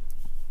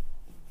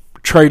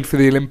trained for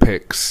the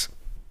Olympics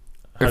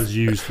Has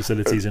used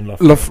facilities in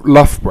Loughborough.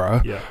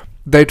 Loughborough, Yeah.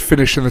 they'd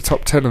finish in the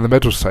top 10 of the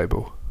medals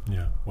table.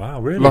 Yeah.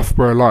 Wow, really?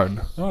 Loughborough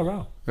alone. Oh,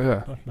 wow.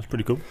 Yeah. Oh, that's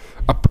pretty cool.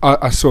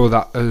 I saw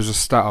that as a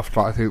stat after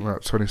I think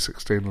that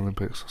 2016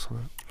 Olympics or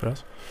something.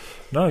 Yes.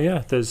 No,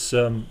 yeah, there's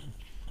some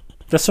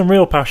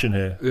real passion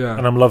here. Yeah.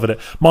 And I'm loving it.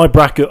 My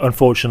bracket,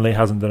 unfortunately,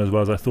 hasn't done as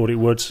well as I thought it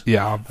would.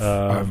 Yeah,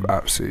 I've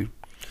absolutely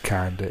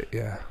canned it,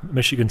 yeah.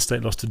 Michigan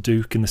State lost to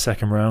Duke in the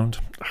second round.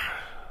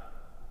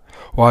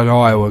 While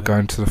Iowa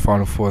going to the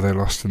Final Four, they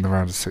lost in the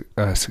round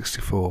of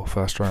 64,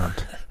 first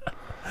round.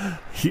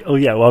 Oh,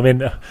 yeah, well, I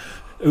mean...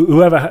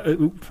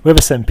 Whoever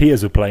St.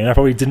 Peter's were playing, I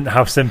probably didn't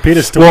have St.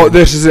 Peter's to Well, win.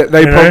 this is it.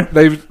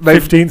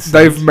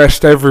 They've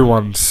messed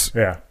everyone's.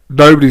 Yeah.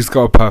 Nobody's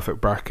got a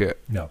perfect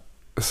bracket. No.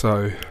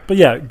 So. But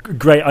yeah,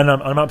 great, and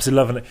I'm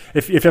absolutely loving it.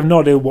 If you have no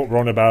idea what we're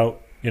on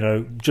about,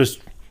 just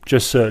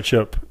search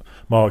up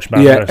March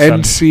Madness. Yeah,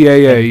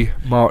 NCAA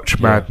March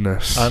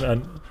Madness.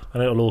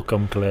 And it'll all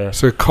come clear.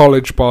 So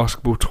college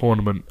basketball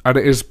tournament, and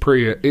it is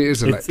electric.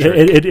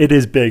 It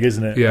is big,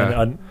 isn't it?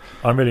 Yeah. And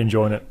I'm really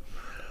enjoying it.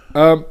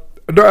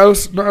 Not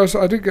else.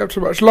 I didn't get up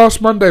too much.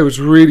 Last Monday was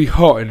really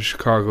hot in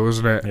Chicago,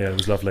 wasn't it? Yeah, it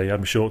was lovely. I had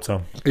my shorts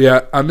on.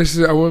 Yeah, and this is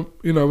it. I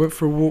went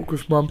for a walk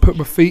with Mum, put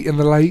my feet in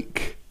the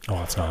lake. Oh,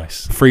 that's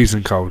nice.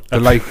 Freezing cold. The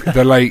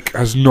lake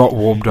has not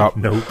warmed up.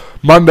 Nope.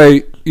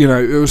 Monday,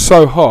 it was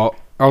so hot.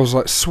 I was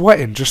like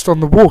sweating just on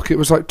the walk. It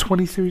was like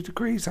 23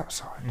 degrees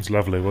outside. It was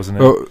lovely, wasn't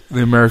it? Well,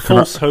 the American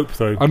false hope,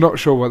 though. I'm not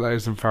sure what that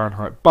is in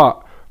Fahrenheit,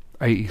 but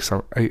 80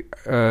 something,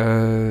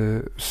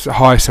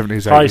 high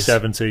 70s, 80s. High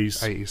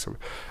 70s. 80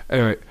 something.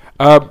 Anyway,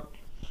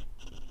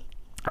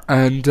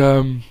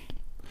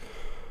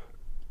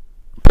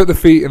 put the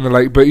feet in the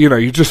lake, but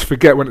you just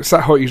forget when it's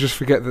that hot. You just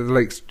forget that the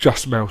lake's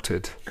just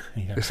melted.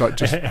 Yeah. It's like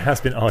just it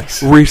has been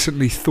ice.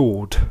 recently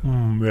thawed.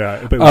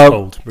 Yeah, but it was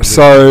cold. Really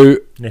So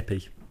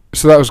nippy.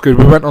 So that was good.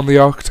 We went on the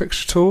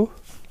architecture tour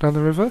down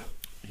the river.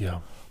 Yeah,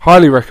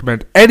 highly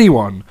recommend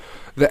anyone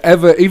that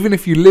ever, even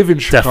if you live in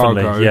Chicago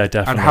definitely.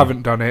 and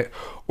haven't done it,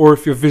 or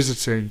if you're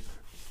visiting,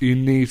 you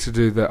need to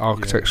do the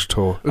architecture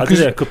tour. I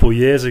did it a couple of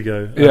years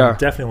ago. Yeah, I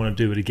definitely want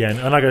to do it again.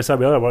 And like I said,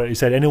 what you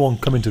said, anyone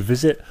coming to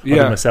visit,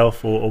 either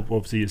myself or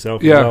obviously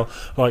yourself as well.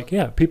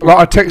 People. Like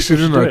I texted,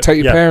 didn't I?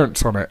 Take your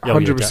parents on it,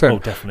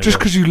 100%. Just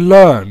because you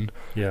learn,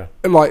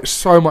 like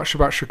so much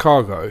about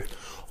Chicago.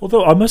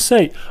 Although I must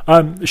say,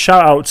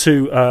 shout out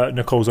to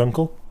Nicole's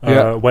uncle,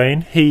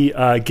 Wayne. He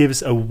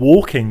gives a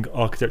walking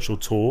architectural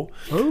tour.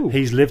 Oh.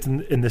 He's lived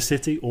in the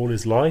city all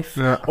his life.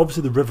 Yeah.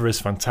 Obviously, the river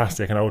is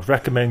fantastic, and I would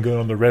recommend going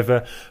on the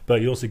river.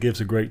 But he also gives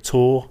a great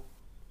tour.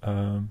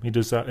 He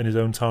does that in his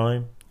own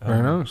time.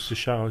 Very nice. So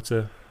shout out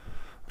to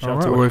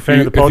well,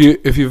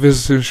 if you're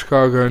visiting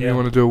Chicago and you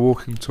want to do a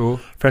walking tour,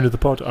 friend of the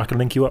pod, I can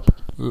link you up.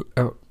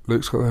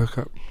 Luke's got the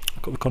hookup.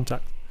 I've got the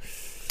contact.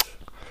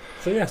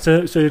 So yeah, so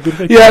a good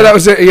week. Yeah, that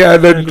was it. Yeah,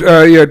 then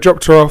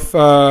dropped her off,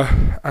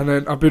 and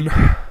then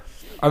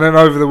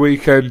over the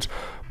weekend,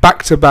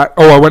 back to back.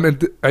 Oh, I went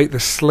and ate the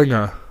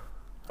Slinger.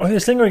 Oh, the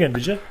Slinger again,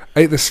 did you?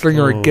 Ate the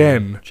Slinger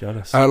again.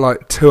 Jealous. At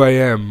like 2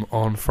 a.m.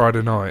 on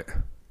Friday night.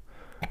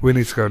 We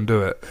need to go and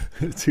do it.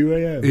 2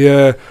 a.m.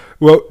 Yeah.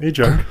 Well, you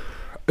drunk?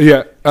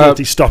 Yeah.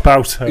 Guilty stop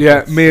out.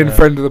 Yeah, me and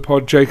friend of the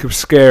pod, Jacob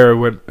Scare,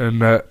 went and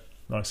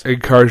nice.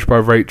 Encouraged by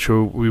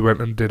Rachel, we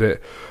went and did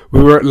it.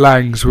 We were at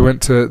Lang's. We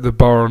went to the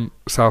bar on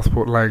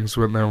Southport Lang's.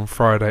 We went there on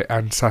Friday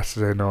and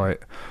Saturday night.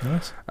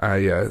 Nice.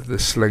 The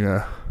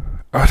Slinger.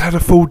 I'd had a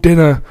full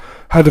dinner,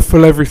 had a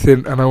full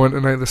everything, and I went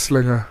and ate the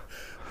Slinger.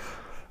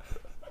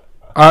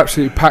 I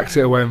absolutely packed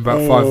it away in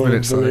about 5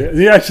 minutes. Though.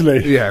 Yeah,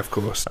 actually. Yeah, of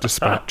course,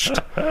 dispatched.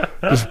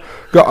 I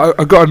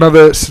got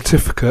another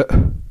certificate.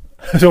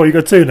 So you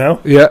got two now?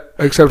 Yeah,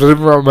 except I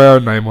didn't write my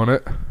own name on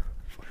it.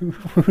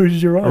 Who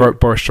did you write? I wrote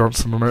Boris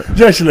Johnson on it.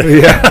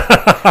 Actually?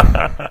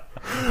 Yeah.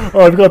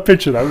 Oh, I've got a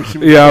picture now. I'll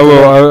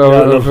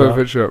put a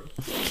picture up.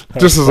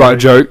 Just as like a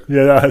joke.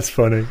 Yeah, that's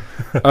funny.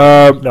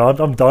 No,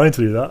 I'm dying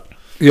to do that.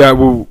 Yeah,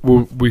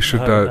 we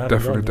should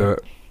definitely do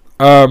it.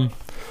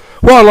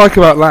 What I like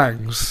about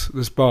Lang's,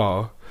 this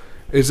bar,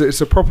 is that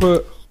it's a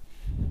proper,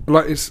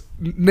 like it's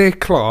near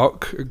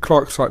Clark, and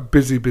Clark's like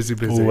busy.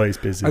 Always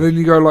busy. And then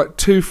you go like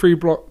 2-3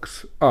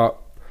 blocks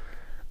up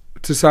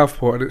to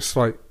Southport, and it's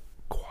like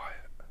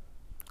quiet.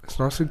 It's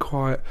nice and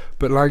quiet,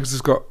 but Lang's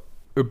has got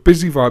a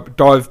busy vibe,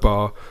 dive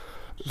bar.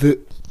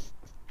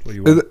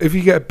 If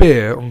you get a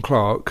beer on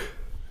Clark,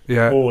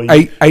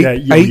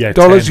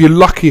 $8, you're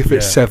lucky if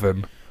it's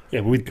 $7. Yeah,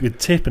 with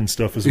tip and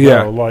stuff as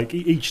well. Like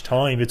each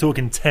time, you're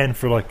talking 10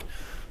 for like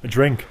a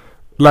drink.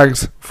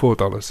 Lang's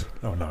 $4.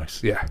 Oh,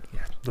 nice. Yeah.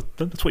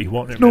 That's what you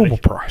want. Normal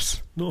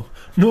price.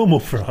 Normal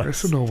price.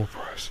 It's a normal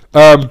price.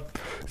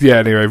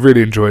 Anyway,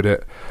 really enjoyed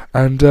it,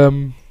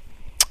 and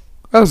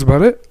That was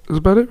about it. That was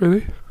about it,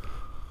 really.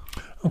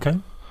 Okay.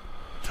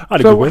 I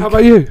had a So, good week. how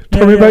about you?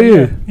 Tell me about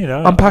you. You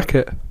know, Unpack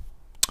it.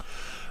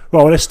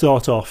 Well, let's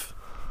start off.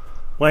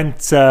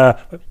 Went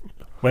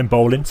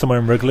bowling somewhere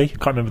in Wrigley.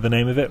 Can't remember the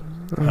name of it.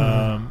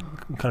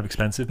 Kind of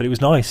expensive, but it was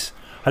nice.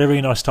 Had a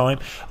really nice time.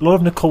 A lot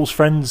of Nicole's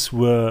friends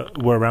were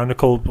around.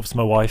 Nicole, obviously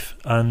my wife,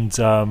 and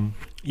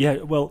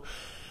well,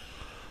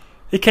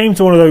 it came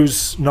to one of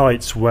those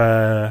nights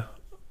where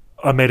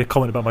I made a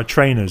comment about my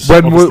trainers.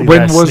 When was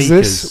sneakers.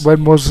 this?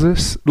 When was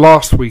this?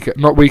 Last weekend.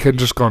 Not weekend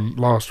just gone.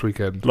 Last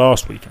weekend.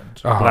 Last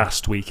weekend. Uh-huh.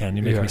 Last weekend.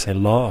 You're making me say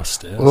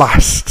last.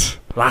 Yes.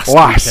 Last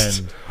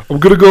weekend. I'm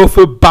going to go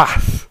for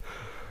Bath.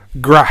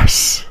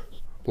 Grass.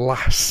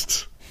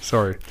 Last.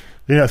 Sorry.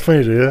 Yeah, that's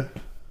funny, do you?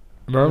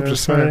 No, I'm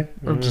just saying.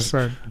 I'm just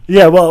saying.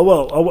 Yeah,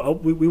 well,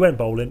 we went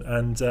bowling,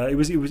 and it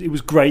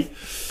was great.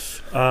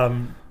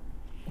 And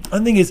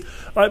the thing is,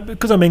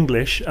 because I'm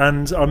English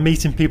and I'm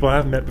meeting people I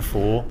haven't met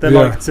before, they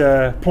like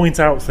to point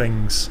out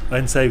things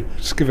and say,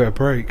 just give it a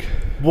break.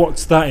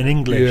 What's that in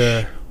English?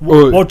 Yeah.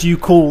 What do you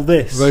call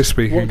this? They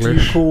speak English. What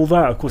do you call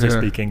that? Of course they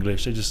speak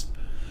English. They just...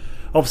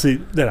 Obviously,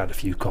 they had a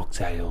few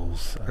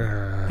cocktails,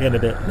 getting a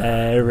bit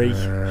leery,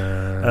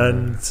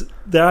 and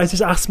they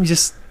just asked me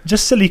just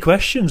silly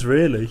questions,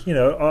 really. You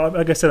know,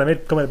 like I said, I made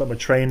a comment about my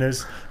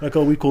trainers. Like,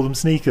 we call them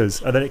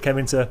sneakers, and then it came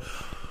into,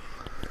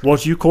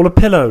 what do you call a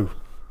pillow?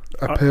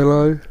 A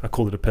pillow? I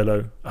called it a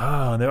pillow.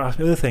 And they were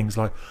asking me other things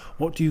like,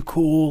 what do you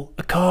call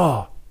a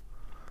car?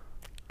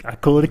 I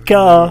call it a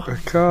car. A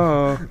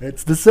car.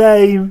 It's the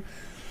same.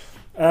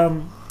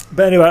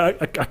 But anyway,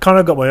 I kind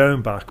of got my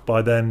own back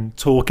by then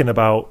talking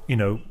about,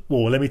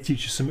 let me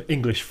teach you some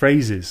English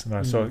phrases. And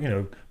I saw,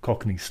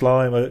 Cockney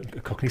slime.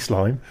 Cockney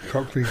slime.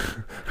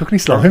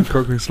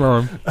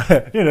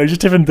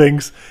 Just different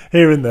things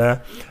here and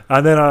there.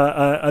 And then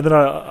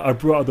I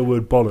brought out the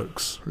word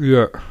bollocks.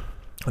 Yeah.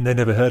 And they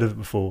never heard of it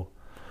before.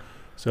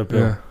 So,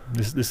 Bill,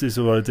 this is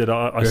what I did.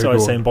 I started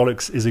saying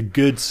bollocks is a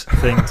good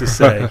thing to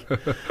say.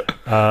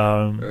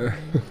 And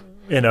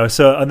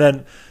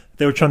then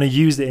they were trying to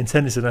use it in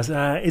tennis, and I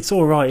said, it's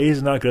all right,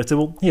 isn't that good? I said,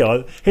 well,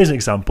 here's an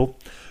example.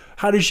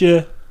 How does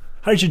your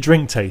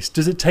drink taste?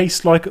 Does it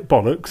taste like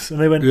bollocks? And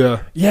they went,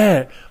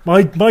 yeah,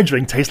 my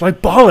drink tastes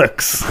like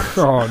bollocks.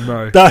 Oh,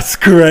 no. That's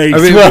great. I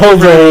mean,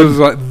 it was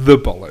like the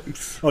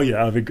bollocks. Oh,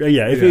 yeah.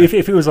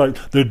 If it was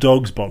like the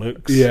dog's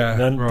bollocks,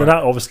 then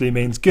that obviously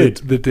means good.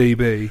 The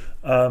DB.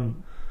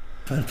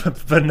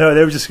 But no,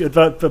 they were just...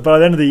 But by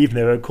the end of the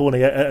evening, they were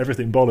calling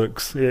everything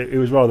bollocks. It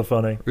was rather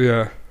funny.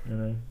 Yeah.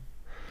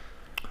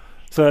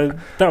 So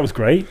that was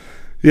great.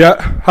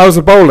 Yeah. How's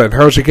the bowling?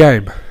 How's your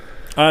game?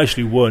 I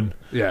actually won.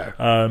 Yeah.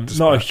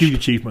 Not a huge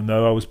achievement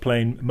though. I was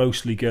playing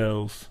mostly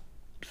girls.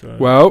 So.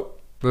 Well,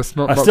 let's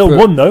not. I still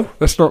won though.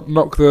 Let's not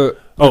knock the.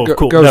 Of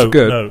course. Girls are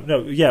good.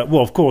 No. Yeah.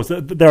 Well, of course.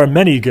 There are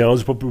many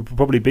girls who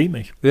probably beat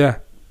me. Yeah.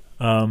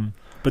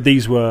 But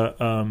these were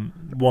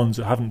ones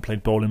that haven't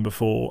played bowling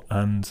before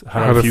and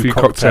had a few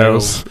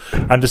cocktails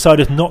and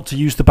decided not to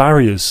use the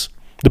barriers,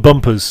 the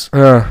bumpers.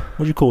 What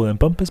do you call them?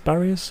 Bumpers,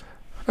 barriers?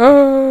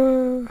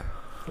 I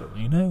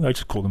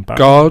just call them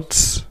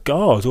barriers.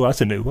 Guards. Oh,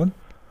 that's a new one.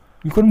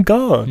 You call them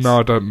guards? No,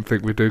 I don't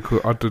think we do.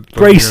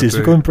 Braces.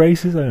 We call them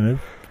braces. I don't know.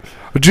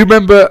 Do you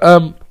remember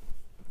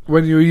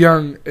when you were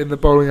young in the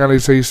bowling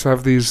alleys? They used to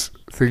have these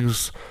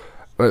things.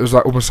 It was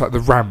like almost like the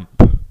ramp.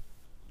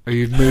 And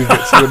you'd move it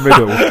to the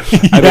middle,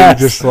 and then you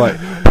just like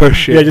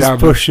push it.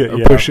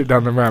 Push it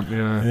down the ramp.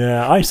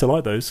 Yeah, I used to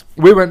like those.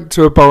 We went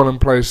to a bowling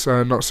place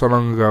not so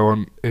long ago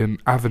in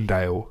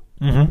Avondale.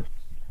 Mm-hmm.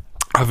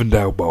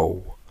 Avondale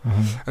Bowl,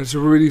 and it's a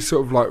really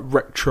sort of like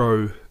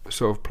retro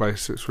sort of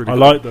place. It's really. I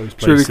like those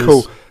places. It's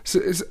really cool. So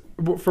it's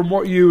from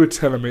what you were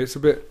telling me, it's a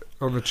bit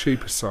on the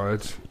cheaper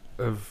side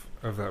of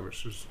that,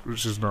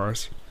 which is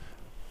nice.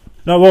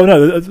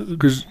 No,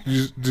 because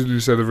didn't you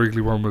say the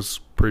Wrigley one was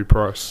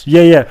pre-price?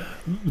 Yeah.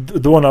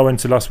 The one I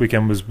went to last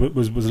weekend was a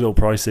little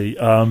pricey.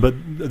 But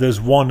there's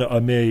one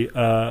at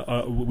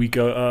we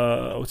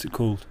go. What's it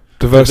called?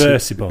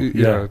 Diversity Bowl.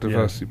 Yeah,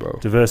 Diversity Bowl.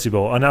 Diversity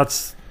Bowl, and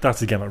that's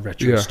again like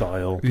retro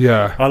style.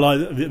 Yeah, I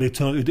like they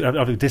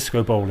have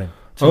disco bowling.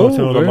 Turn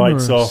all the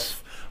lights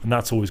off, and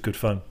that's always good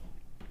fun.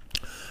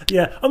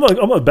 Yeah, I'm not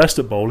the best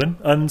at bowling,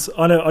 and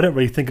I don't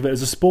really think of it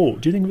as a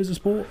sport. Do you think of it as a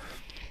sport?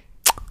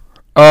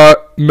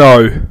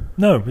 No.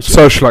 It's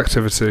social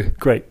activity.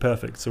 Great,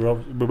 perfect. So we're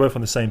both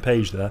on the same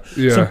page there.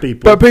 Yeah. Some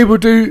people, but people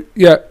do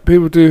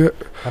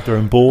have their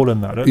own ball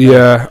and that. Don't they?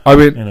 Yeah, I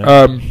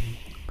mean,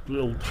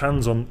 little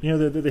hands on.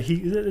 The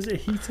heat. Is it a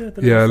heater?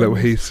 Yeah, a little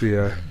heater.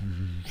 Yeah.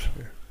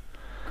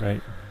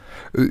 Great.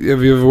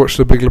 Have you ever watched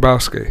The Big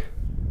Lebowski?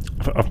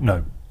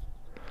 No.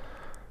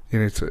 You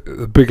need to.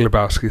 The Big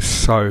Lebowski is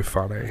so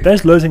funny.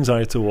 There's loads of things I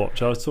need to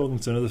watch. I was talking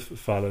to another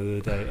fellow the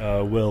other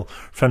day, Will,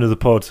 friend of the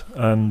pod,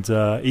 and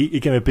he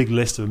gave me a big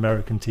list of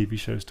American TV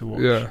shows to watch.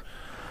 Yeah.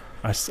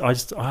 I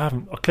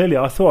haven't. Clearly,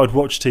 I thought I'd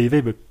watch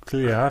TV, but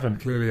clearly I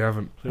haven't.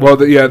 Well,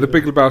 The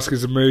Big Lebowski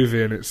is a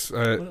movie, and it's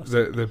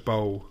the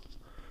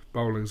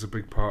bowling's a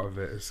big part of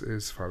it.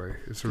 It's funny.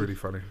 It's a really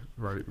funny,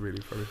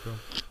 really funny film.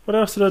 What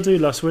else did I do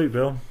last week,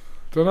 Bill?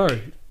 Don't know.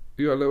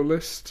 You got a little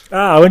list?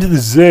 I went to the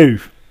zoo.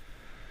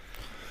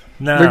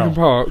 Now, Lincoln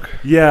Park.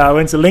 Yeah, I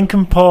went to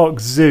Lincoln Park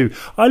Zoo.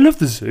 I love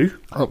the zoo.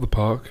 Up the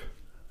park.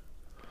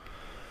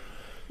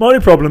 My only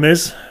problem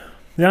is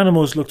the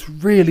animals looked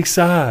really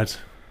sad.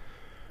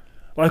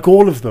 Like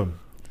all of them.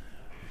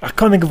 I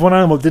can't think of one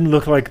animal that didn't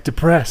look like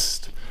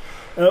depressed.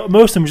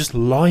 Most of them were just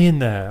lying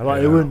there.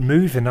 Like they weren't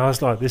moving. I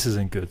was like, this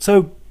isn't good.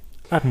 So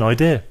I had an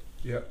idea.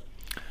 Yeah.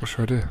 What's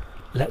your idea?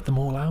 Let them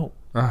all out.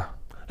 Ah.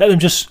 Let them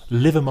just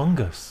live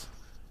among us.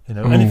 You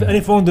know, and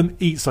if one of them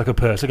eats like a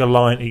person, like a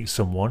lion eats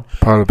someone,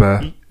 polar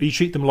bear, you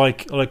treat them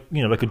like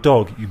a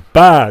dog. You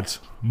bad,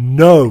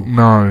 no,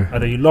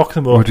 and then you lock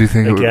them up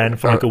again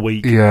for like a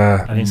week.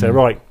 Yeah, and you say,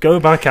 right, go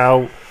back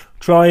out,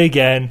 try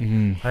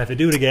again, and if they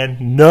do it again,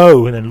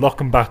 no, and then lock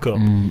them back up.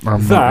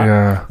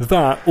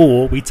 That,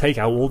 or we take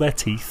out all their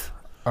teeth,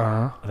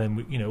 and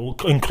then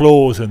and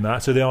claws and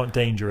that, so they aren't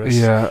dangerous.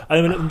 Yeah, and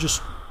then we let them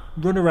just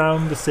run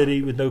around the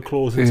city with no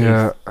claws and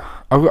teeth.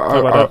 I've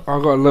got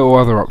a little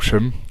other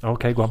option.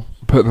 Okay, go on.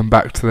 Put them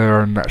back to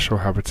their own natural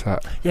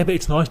habitat. Yeah, but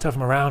it's nice to have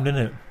them around, isn't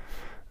it?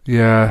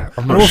 Yeah,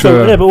 I'm not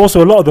sure. Yeah, but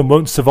also a lot of them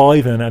won't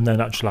survive in their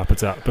natural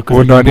habitat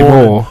because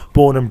they're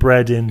born and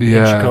bred in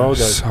Chicago.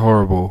 It's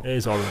horrible. It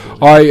is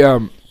horrible.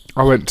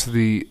 I went to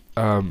the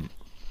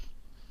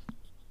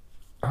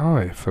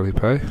Hi,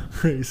 Felipe.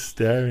 He's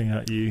staring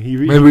at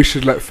you. Maybe we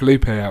should let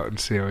Felipe out and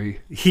see how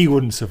he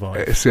wouldn't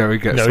survive. See how he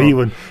gets on. No, he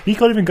wouldn't. He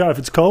can't even go out if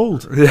it's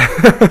cold. Yeah.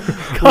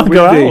 Can't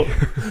go out.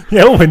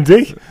 Yeah,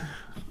 windy.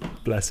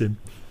 Bless him.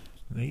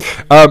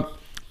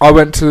 I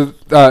went to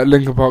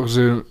Lincoln Park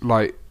Zoo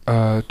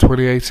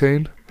 2018,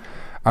 and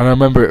I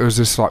remember it was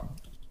this like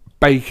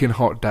baking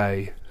hot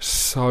day,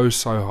 so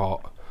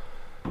hot,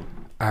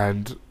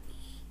 and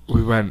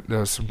we went. There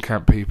was some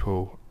camp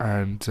people,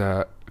 and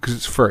because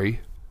it's free.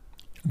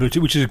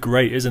 Which is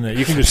great, isn't it?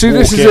 You can just see.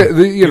 This is it.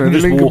 The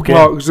Lincoln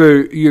Park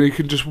Zoo. You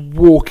can just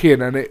walk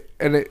in, and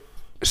it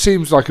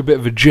seems like a bit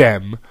of a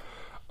gem.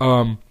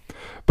 But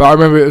I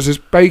remember it was this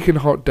baking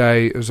hot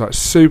day. It was like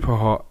super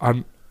hot,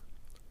 and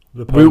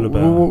we walked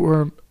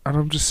around, and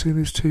I'm just seeing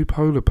these two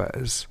polar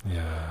bears.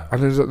 Yeah,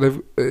 and there's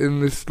they've in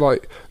this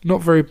like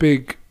not very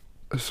big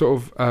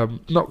sort of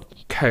not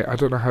cage. I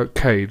don't know how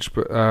cage,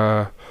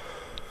 but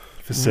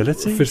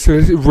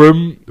facility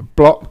room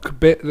block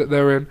bit that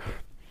they're in.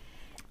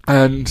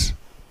 And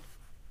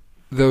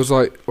there was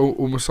like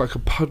almost like a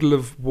puddle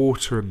of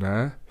water in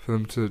there for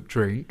them to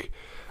drink,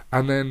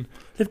 and then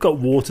they've got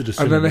water to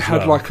swim in. And then they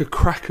had like a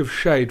crack of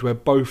shade where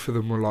both of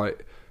them were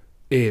like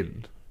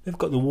in. They've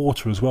got the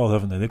water as well,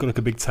 haven't they? They've got like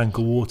a big tank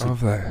of water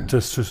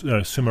to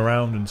swim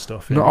around and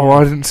stuff. Yeah. No,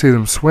 I didn't see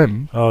them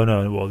swim. Oh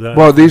no!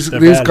 Well, these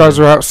guys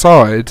are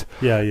outside,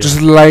 just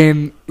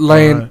laying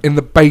in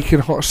the baking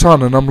hot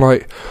sun, and I'm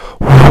like,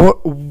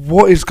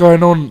 what is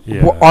going on?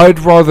 Yeah. I'd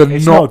rather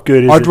it's not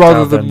good. I'd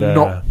rather them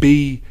not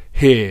be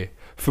here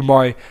for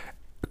my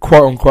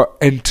quote unquote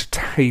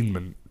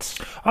entertainment.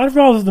 I'd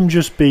rather them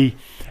just be,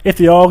 if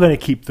they are going to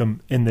keep them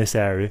in this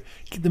area,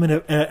 keep them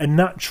in a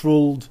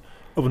natural.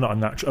 Oh, not a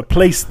natural. A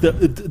place that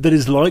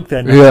is like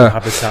their natural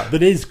habitat,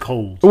 that is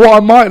cold. What I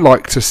might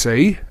like to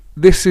see,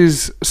 this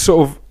is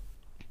sort of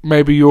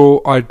maybe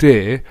your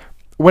idea,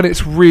 when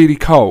it's really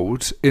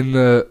cold in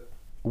the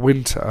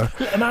winter.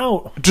 Let them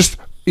out. Just,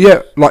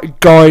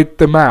 guide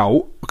them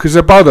out, because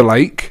they're by the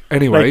lake,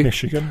 anyway. Lake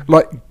Michigan.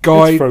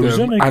 Guide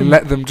them and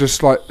let them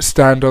just,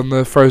 stand on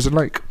the frozen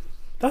lake.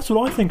 That's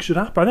what I think should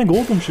happen. I think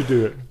all of them should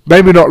do it.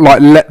 Maybe not,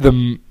 let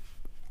them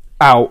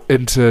out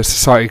into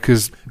society,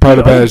 because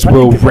polar bears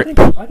will rip.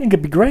 I think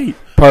it'd be great.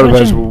 Polar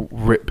bears will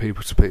rip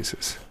people to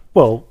pieces.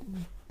 Well,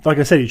 like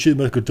I said, you shoot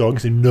them like a dog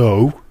and say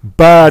no,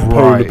 bad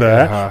polar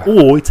bear,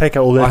 or you take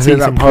out all their teeth. I think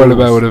that polar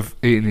bear would have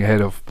eaten your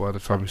head off by the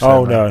time you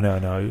said that.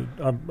 No.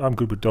 I'm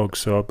good with dogs,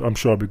 so I'm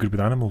sure I'd be good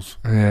with animals.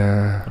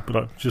 Yeah,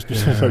 but just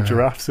like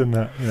giraffes and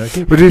that.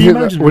 What do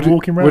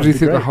you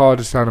think the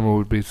hardest animal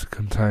would be to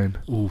contain?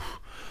 Oof.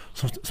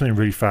 Something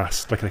really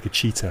fast, like a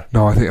cheetah.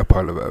 No, I think a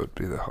polar bear would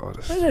be the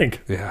hardest. I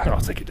think. Yeah. I'll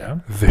take it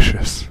down.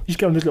 Vicious. You just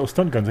get on those little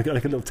stunt guns, like a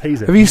little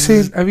taser. Have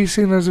you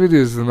seen those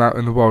videos of them out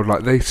in the wild?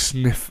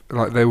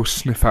 They will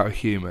sniff out a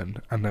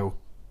human and they'll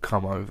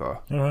come over.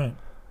 All right.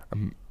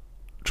 And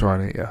try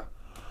and eat you.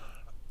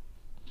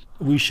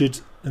 We should,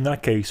 in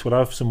that case, we'll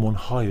have someone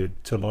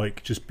hired to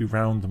just be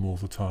round them all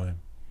the time.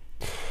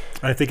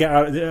 And if they get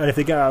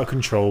out of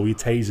control, you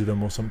taser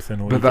them or something.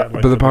 Or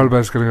but the polar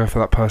bear's going to go for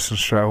that person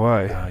straight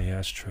away. Oh yeah,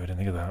 that's true. I didn't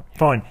think of that.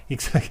 Fine,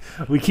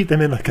 we keep them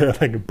in like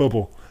a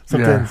bubble,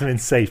 something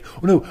safe.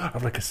 Oh no, I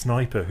have a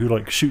sniper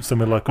who shoots them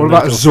with What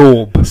about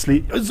Zorb?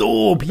 A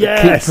Zorb,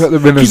 yes. Keep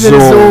them in a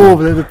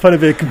Zorb. They're put a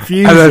bit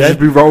confused. And they'll just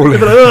be rolling.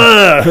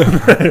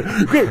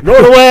 Quick,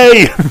 roll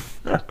away.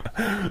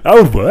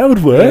 That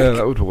would work. Yeah,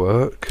 that would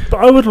work.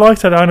 But I would like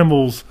to have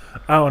animals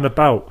out and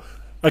about,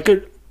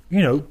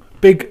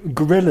 big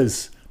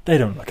gorillas. They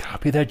don't look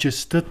happy. They're just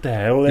stood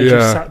there, or they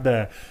just sat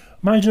there.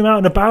 Imagine them out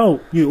and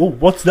about.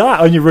 What's that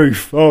on your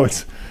roof? Oh,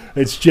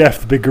 it's Jeff,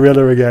 the big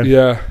gorilla again.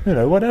 Yeah.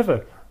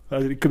 Whatever.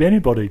 It could be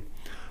anybody.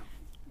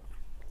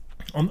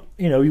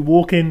 You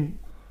walk in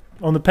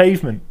on the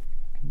pavement.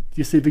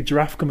 you see a big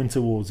giraffe coming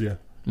towards you.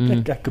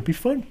 That could be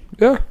fun.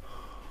 Yeah.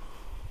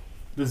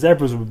 The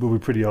zebras will be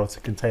pretty hard to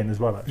contain as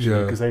well,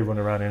 actually, because they run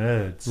around in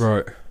herds.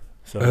 Right.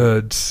 So,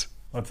 Herds.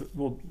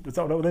 Well, is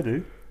that not what they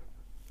do?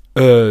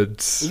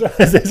 Herds.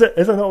 Is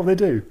that not what they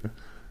do?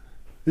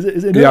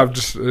 Is it? Yeah,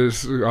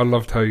 I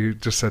loved how you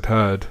just said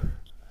herd.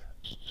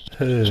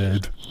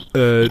 Herd.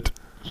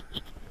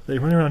 They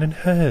run around in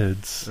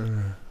herds.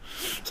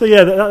 So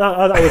yeah,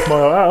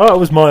 that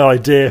was my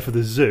idea for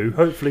the zoo.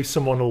 Hopefully,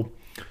 someone will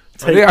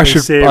take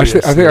it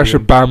seriously. I think I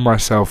should ban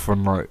myself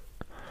on like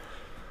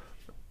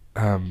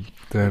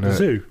doing the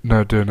zoo.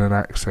 No, doing an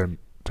accent.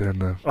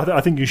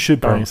 I think you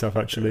should ban yourself.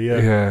 Actually, yeah.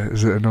 Yeah,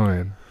 is it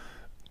annoying?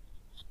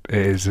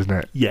 It is, isn't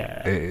it?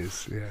 Yeah, it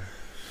is. Yeah.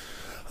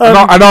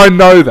 And I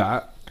know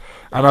that,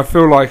 and I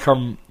feel like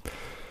I'm.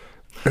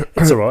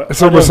 It's alright.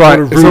 It's almost like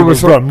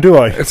do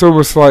I? It's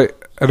almost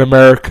like an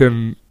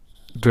American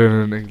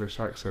doing an English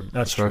accent.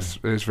 That's true.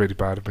 It's really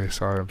bad of me.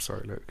 Sorry, I'm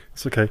sorry, Luke.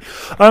 It's okay.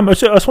 I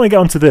just want to get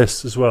onto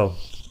this as well.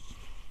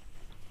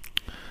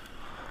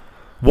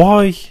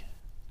 Why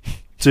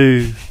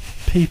do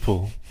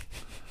people?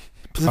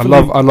 I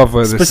love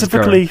where this is going.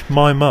 Specifically,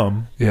 my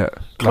mum. Yeah.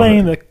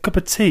 Claim that a cup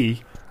of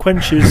tea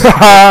quenches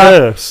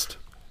thirst.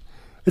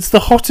 It's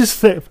the hottest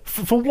thing.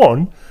 For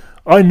one,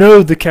 I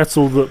know the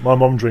kettle that my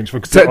mum drinks.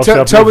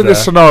 Tell me the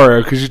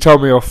scenario, because you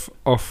told me off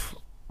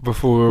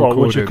before we were recording.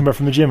 Once you come back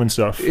from the gym and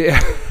stuff. Yeah.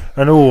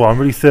 And I'm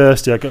really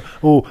thirsty. I could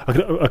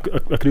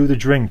do with a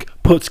drink.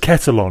 Puts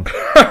kettle on.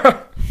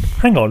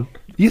 Hang on.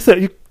 You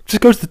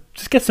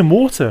just get some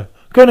water.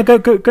 Go and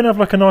have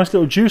like a nice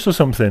little juice or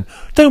something.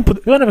 Don't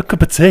have a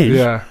cup of tea.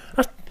 Yeah.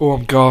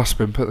 I'm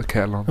gasping. Put the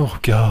kettle on. Oh,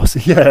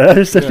 gasp! Yeah,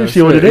 that's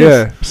literally what it is.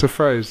 Yeah, it's a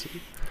phrase.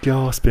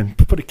 Gasping.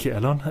 Put a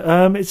kettle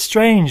on. It's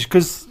strange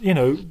because Would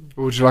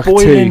you like a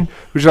tea?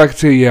 Would you like a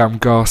tea? Yeah, I'm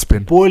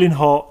gasping. Boiling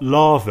hot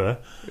lava.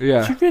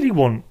 Yeah. Do you really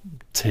want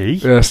tea?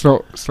 Yeah, it's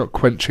not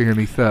quenching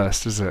any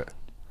thirst, is it?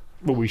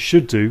 What we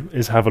should do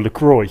is have a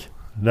LaCroix.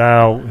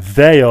 Now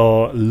they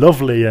are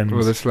lovely and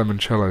this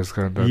limoncello is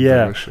going down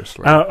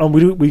deliciously. And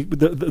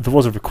there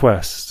was a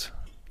request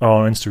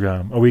on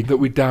Instagram. That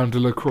we downed a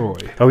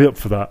LaCroix? Are we up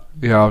for that?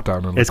 Yeah, I'll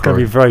down a LaCroix. It's going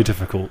to be very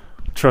difficult.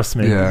 Trust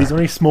me. Yeah. These are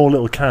only small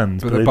little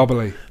cans, but they're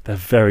bubbly. They're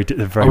very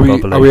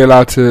bubbly. Are we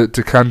allowed to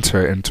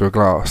decanter it into a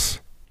glass?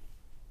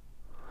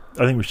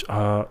 I think we should.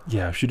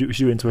 We should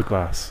do it into a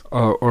glass.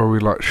 Or are we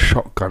like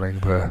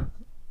shotgunning there?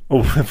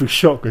 Oh, if we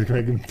shotgun, we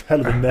can make a hell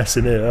of a mess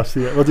in here.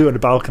 We'll do it on the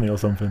balcony or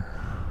something.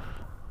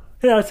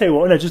 Yeah, I'll tell you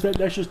what. No, let's just.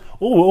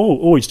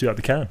 We just do it at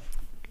the can.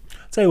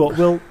 Tell you what,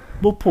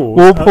 we'll pause.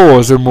 We'll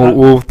pause and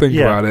we'll think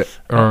about it.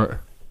 All right.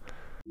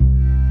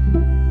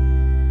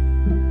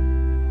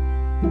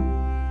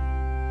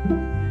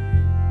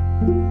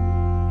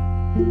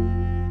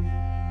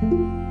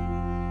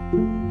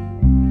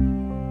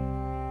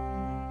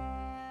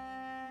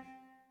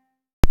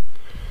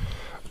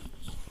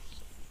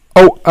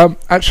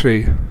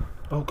 Actually.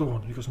 Oh, go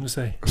on. You got something to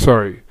say?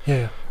 Sorry.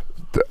 Yeah.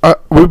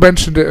 We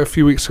mentioned it a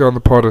few weeks ago on the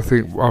pod, I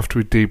think, after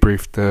we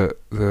debriefed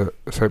the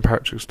St.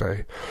 Patrick's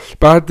Day.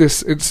 But I had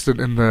this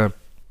incident in the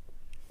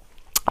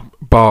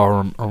bar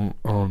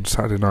on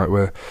Saturday night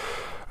where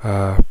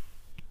our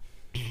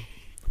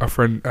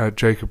friend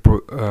Jacob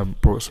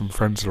brought some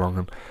friends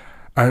along,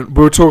 and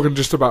we were talking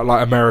just about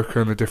like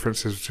America and the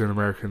differences between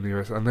America and the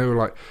US, and they were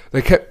like,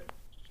 they kept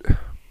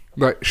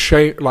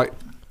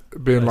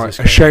being like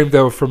ashamed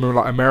they were from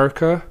like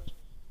America.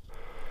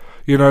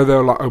 They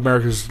were like,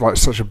 America's like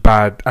such a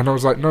bad, and I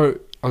was like, no,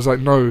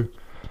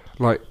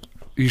 like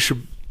you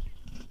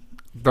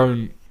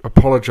don't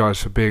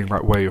apologise for being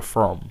like where you're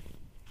from,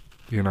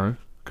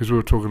 because we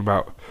were talking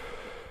about,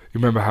 you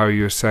remember how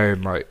you were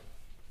saying like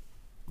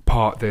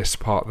part this,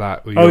 part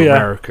that, or you're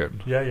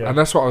American, yeah, and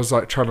that's what I was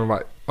like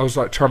trying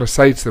to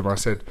say to them. I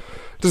said,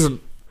 it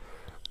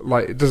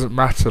doesn't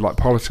matter, like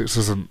politics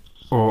doesn't,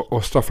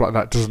 or stuff like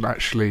that doesn't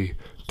actually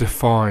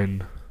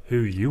define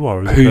who you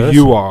are,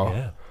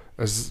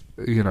 as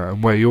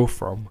and where you're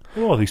from.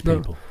 Who are these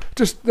people?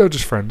 They're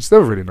just friends.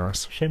 They're really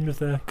nice. Ashamed of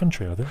their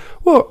country, are they?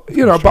 Well,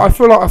 but I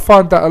feel like I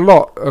find that a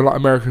lot. Like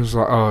Americans,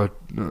 like, oh,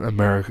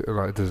 America,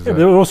 like. Yeah,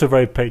 they're also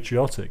very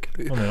patriotic.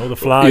 Aren't they? All the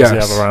flags they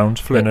have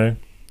around,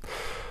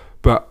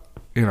 But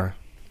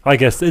I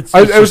guess it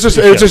was just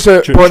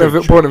a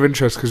point of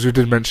interest because we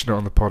did mention it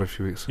on the pod a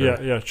few weeks ago.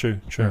 Yeah,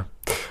 true. Yeah.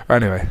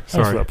 Anyway,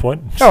 sorry. That's that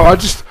point. No, I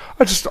just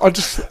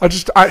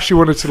actually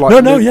wanted to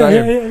like. No, yeah.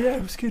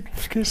 It was good.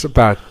 It's a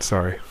bad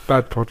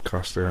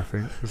podcasting. I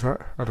think is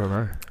that. I don't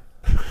know.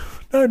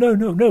 No,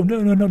 not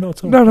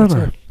at all. No. Not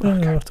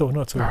at all.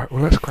 All right,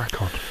 well, let's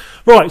crack on.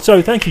 Right,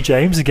 so thank you,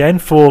 James, again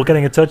for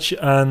getting in touch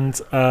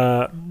and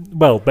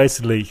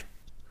basically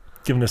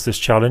giving us this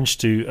challenge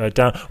to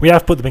down. We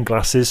have put them in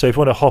glasses, so if you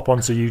want to hop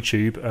onto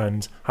YouTube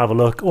and have a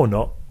look or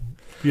not,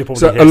 you'll probably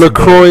so a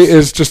LaCroix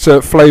is just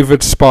a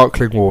flavoured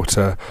sparkling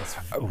water.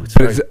 It's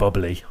very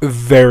bubbly,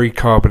 very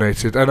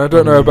carbonated, and I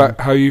don't know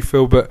about how you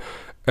feel, but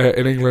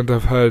in England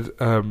I've heard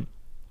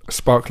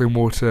sparkling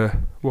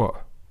water.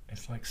 What?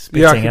 It's like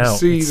spitting out.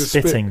 See the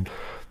spitting.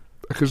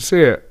 I can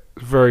see it.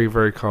 Very,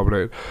 very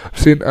carbonated. I've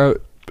seen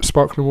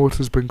sparkling water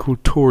has been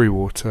called Tory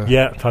water.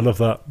 Yeah, I love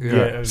that.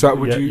 Yeah. So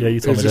would you? Yeah, you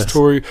told is me this this.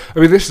 Tory? I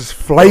mean, this is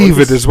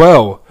flavoured this- as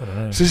well. I don't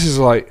know. So this is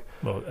like,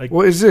 Well,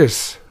 what is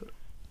this?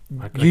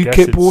 I guess UKIP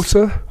it's-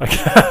 water?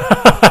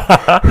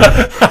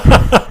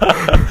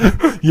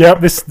 Yeah,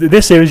 this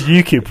here is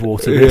UKIP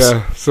water. This.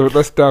 Yeah. So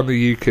let's down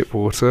the UKIP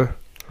water.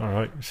 All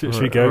right, should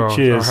we go? Oh,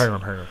 Cheers. hang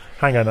on.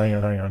 Hang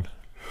on.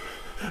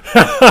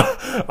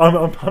 I'm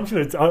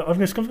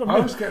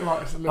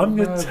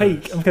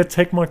gonna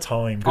take my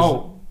time.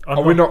 'cause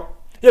Are we not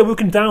Yeah, we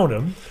can down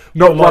them.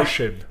 not like,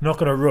 rushing? Not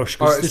gonna rush.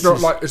 'Cause It's this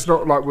not is-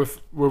 like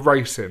we're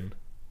racing.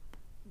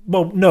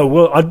 Well, no.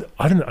 Well,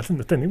 I don't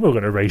think we're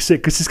gonna race it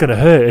because it's gonna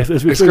hurt. If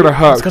It's gonna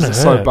hurt because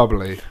it's so hurt.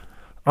 bubbly.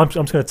 I'm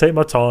just gonna take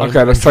my time.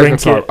 Okay, let's and take our drink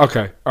time. it.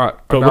 Okay, all right.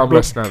 Now I'm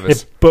less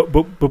nervous. But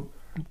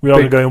we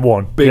are Big- going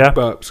one. Big Yeah,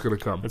 burp's gonna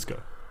come. let's go.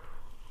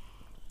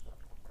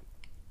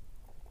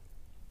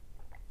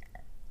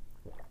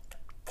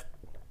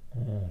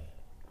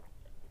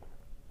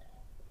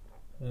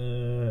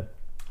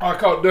 I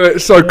can't do it.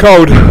 It's so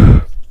cold.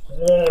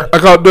 I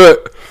can't do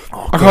it.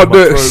 I can't do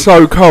it. It's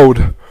so cold.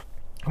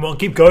 Come on,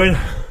 keep going.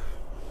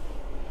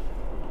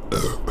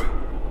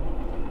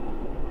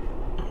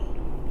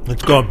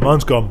 It's gone.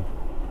 Mine's gone.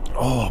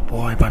 Oh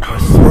boy, my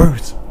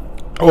throat.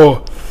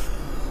 Oh,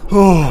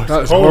 Oh,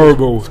 that's cold.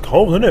 horrible. It's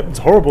cold, isn't it? It's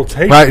horrible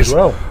taste That as is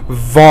well.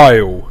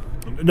 vile.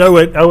 No,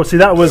 wait. Oh, see,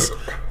 that was.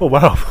 Oh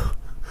wow,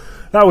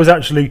 that was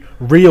actually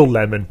real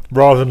lemon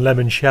rather than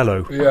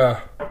limoncello.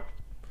 Yeah.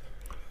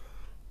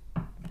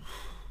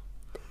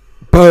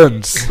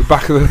 Burns the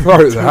back of the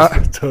throat. That.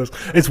 It does.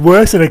 It's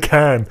worse in a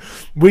can.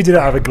 We did it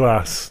out of a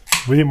glass.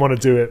 We didn't want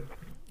to do it.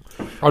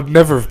 I'd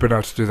never have been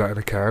able to do that in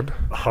a can.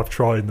 I've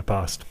tried in the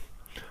past.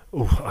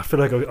 Oh, I feel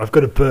like I've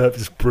got a burp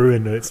just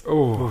brewing. And it's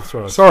Oh,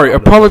 sorry. sorry.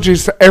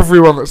 Apologies to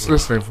everyone that's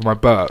listening for my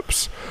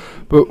burps,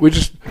 but we're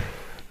just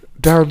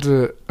down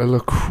to a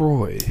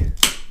LaCroix.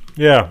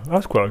 Yeah,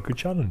 that's quite a good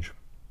challenge.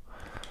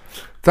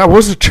 That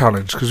was a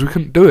challenge because we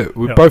couldn't do it.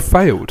 We Yeah. both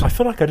failed. I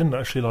feel like I didn't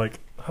actually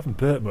I haven't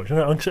burped much.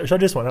 Should I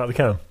just want out of the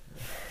can?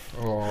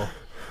 Oh.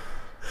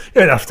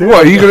 You don't have to.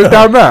 What, are you going to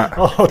down that?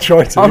 I'll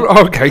try to.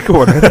 Okay, go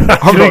on then.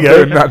 I'm Here not you go.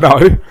 doing that, no.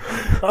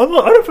 I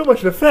don't feel much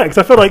of an effect.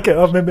 I feel like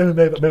maybe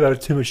I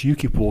had too much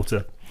UKIP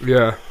water.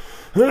 Yeah.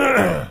 I'm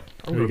There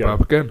going you to go.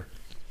 burp again.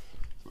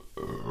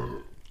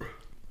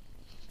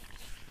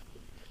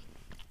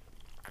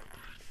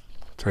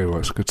 Tell you what,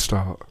 it's a good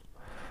start.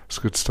 It's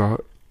a good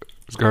start.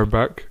 It's going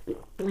back.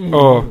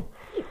 Oh.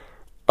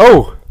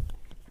 Oh!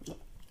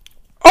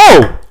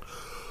 Oh!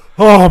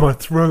 Oh, my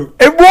throat.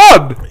 It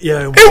won!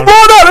 Yeah, It won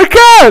out of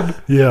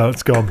can! yeah,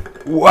 it's gone.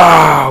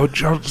 Wow,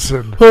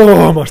 Johnson.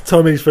 Oh, my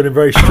tummy's feeling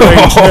very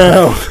strange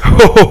now.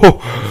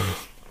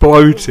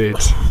 Bloated.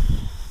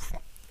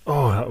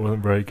 Oh, that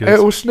wasn't very good.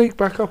 It will sneak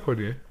back up on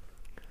you.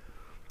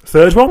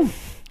 Third one?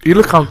 You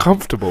look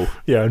uncomfortable.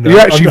 Yeah, no. You're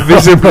actually I'm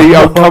not- visibly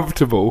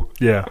uncomfortable.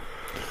 Yeah.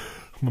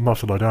 I'm going to have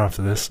to lie down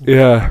after this.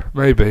 Yeah,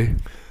 maybe.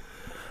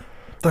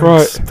 Thanks,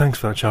 Right. Thanks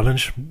for that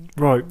challenge.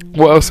 Right.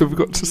 What else have we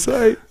got to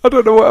say? I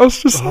don't know what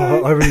else to say.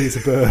 Oh, I really need to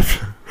burp.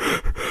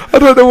 I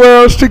don't know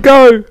where else to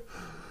go.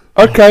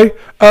 Okay.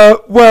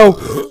 Well.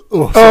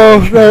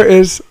 Oh, there it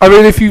is. I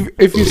mean, if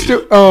you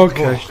still. Oh,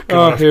 okay. Oh,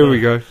 God, Here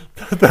we go.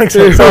 Thanks.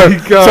 Here Sorry,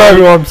 we go. sorry,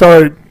 everyone.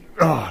 Sorry.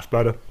 Oh, it's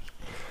better.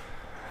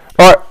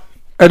 All right.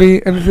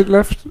 Anything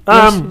left?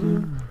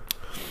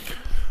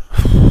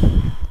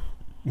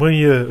 When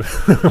you're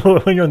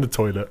in the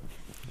toilet,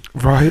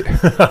 Right.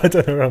 I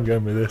don't know where I'm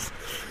going with this.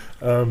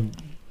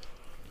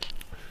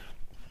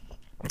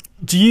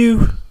 Do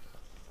you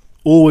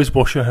always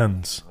wash your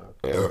hands?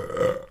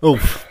 Oh,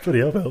 bloody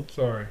hell, Bill.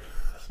 Sorry.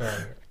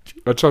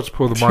 I tried to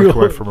pull the Do mic you-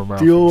 away from my mouth.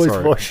 Do you I'm always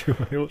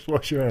sorry.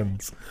 wash your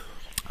hands?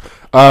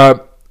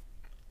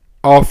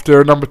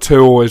 After number 2,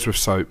 always with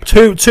soap.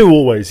 Two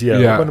always. Yeah.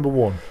 Yeah. What about number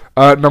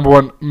 1? Number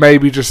 1,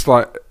 maybe just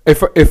like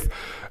if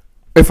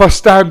I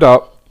stand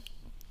up.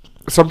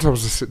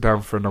 Sometimes I sit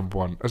down for a number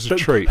 1 as a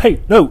treat. Hey,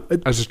 no.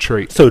 As a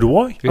treat. So do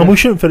I, Yeah. and we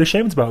shouldn't feel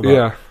ashamed about that.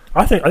 Yeah.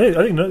 I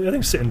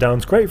think sitting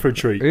down's great for a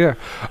treat. Yeah.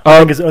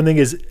 The thing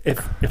is,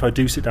 if I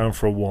do sit down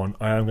for a 1,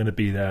 I am going to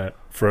be there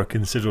for a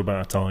considerable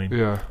amount of time.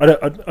 Yeah. I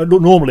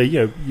don't normally,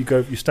 you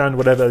stand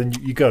whatever, and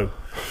you go.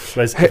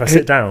 Whereas if I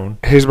sit down,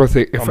 Here's my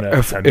thing: I'm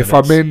there for 10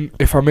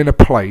 if I'm in a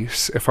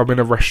place, if I'm in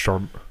a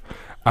restaurant,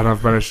 and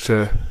I've managed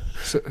to,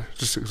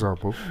 just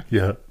example,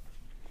 yeah,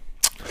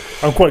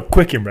 I'm quite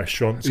quick in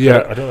restaurants.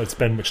 Yeah. I don't like to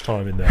spend much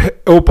time in there.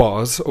 or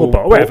bars, or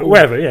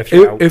Wherever. Yeah, if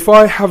you're out. if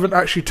I haven't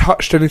actually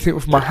touched anything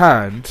with my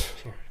hand,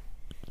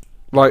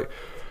 like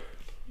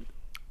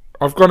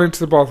I've gone into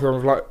the bathroom,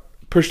 I've like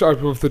pushed it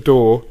open with the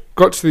door,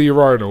 got to the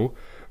urinal,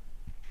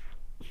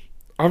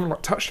 I haven't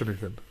like touched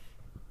anything.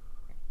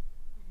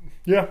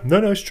 Yeah,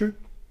 no, it's true.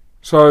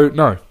 So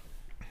no,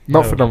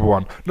 not No. for number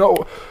 1.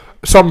 No,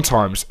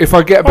 sometimes if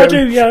I get a bit,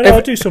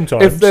 I do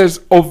sometimes. if there's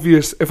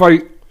obvious, if I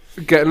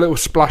get a little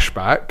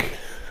splashback,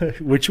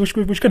 which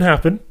can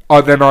happen.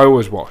 then I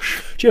always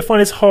wash. Do you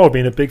find it's hard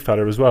being a big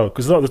fella as well?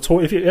 Because a lot of the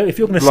if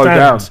you're going to Low stand,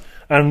 down.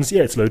 and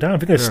it's low down.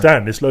 If you're going to Yeah.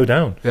 stand, it's low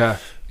down. Yeah,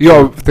 you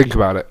gotta think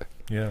about it.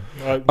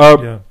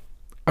 Yeah.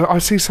 I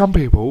see some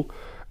people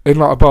in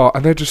like a bar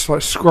and they're just like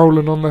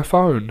scrolling on their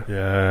phone.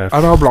 Yeah.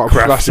 And I'm like,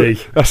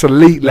 that's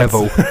elite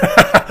level.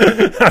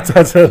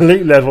 That's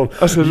elite level.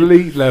 That's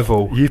elite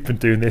level. You've been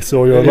doing this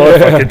all your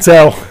life, I can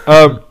tell.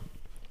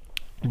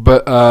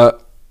 But I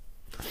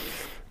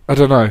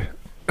don't know.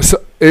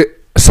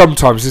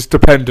 Sometimes it's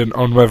dependent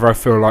on whether I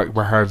feel like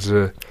my hands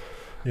are.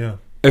 Yeah.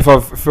 If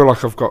I feel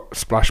like I've got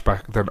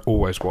splashback, then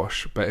always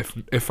wash. But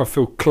if I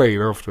feel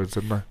clean afterwards,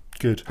 then no.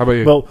 Good. How about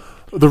you? Well,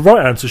 the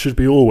right answer should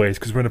be always,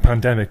 because we're in a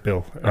pandemic,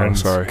 Bill. And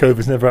sorry.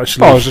 COVID's never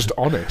actually. I was just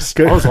honest.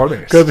 I was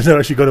honest. COVID's never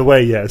actually gone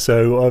away yet.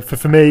 So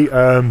for me,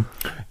 you're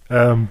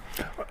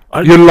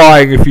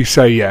lying if you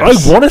say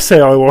yes. I want to say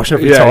I wash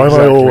every time.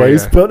 Exactly, I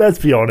always, but let's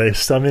be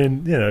honest. I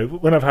mean,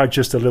 when I've had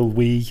just a little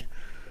wee,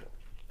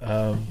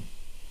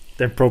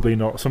 then probably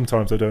not.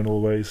 Sometimes I don't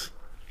always.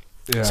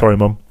 Yeah. Sorry,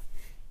 Mum.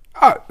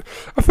 I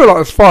feel like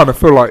that's fine. I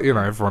feel like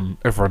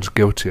everyone's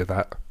guilty of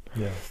that.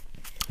 Yeah.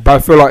 But I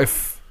feel like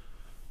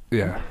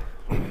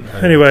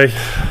Anyway,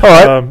 all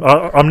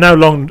right. I'm now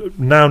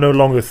no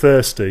longer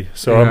thirsty,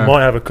 so I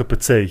might have a cup of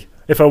tea.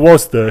 If I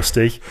was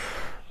thirsty,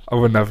 I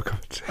wouldn't have a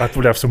cup of tea. I'd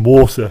probably have some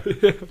water.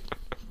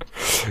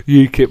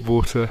 UKIP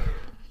water.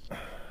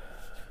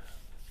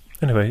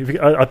 Anyway,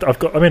 I've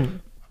got. I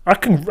mean, I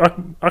can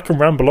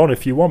ramble on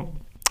if you want.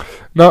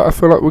 No, I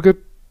feel like we're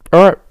good.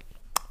 All right.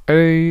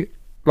 Any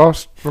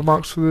last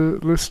remarks for the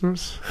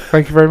listeners?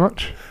 Thank you very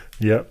much.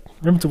 Yeah.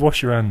 Remember to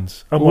wash your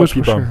hands. Always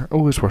wash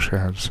your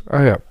hands.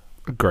 Oh yeah,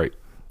 great.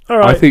 All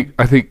right.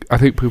 I think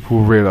people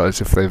will realise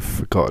if they've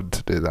forgotten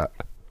to do that.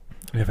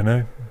 You never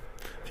know.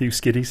 A few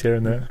skiddies here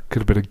and there.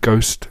 Could have been a little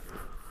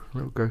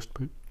ghost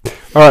poop.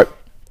 All right.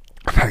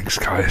 Thanks,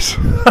 guys.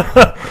 All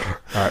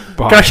right.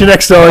 Bye. Catch you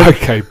next time.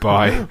 Okay.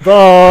 Bye.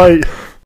 Bye.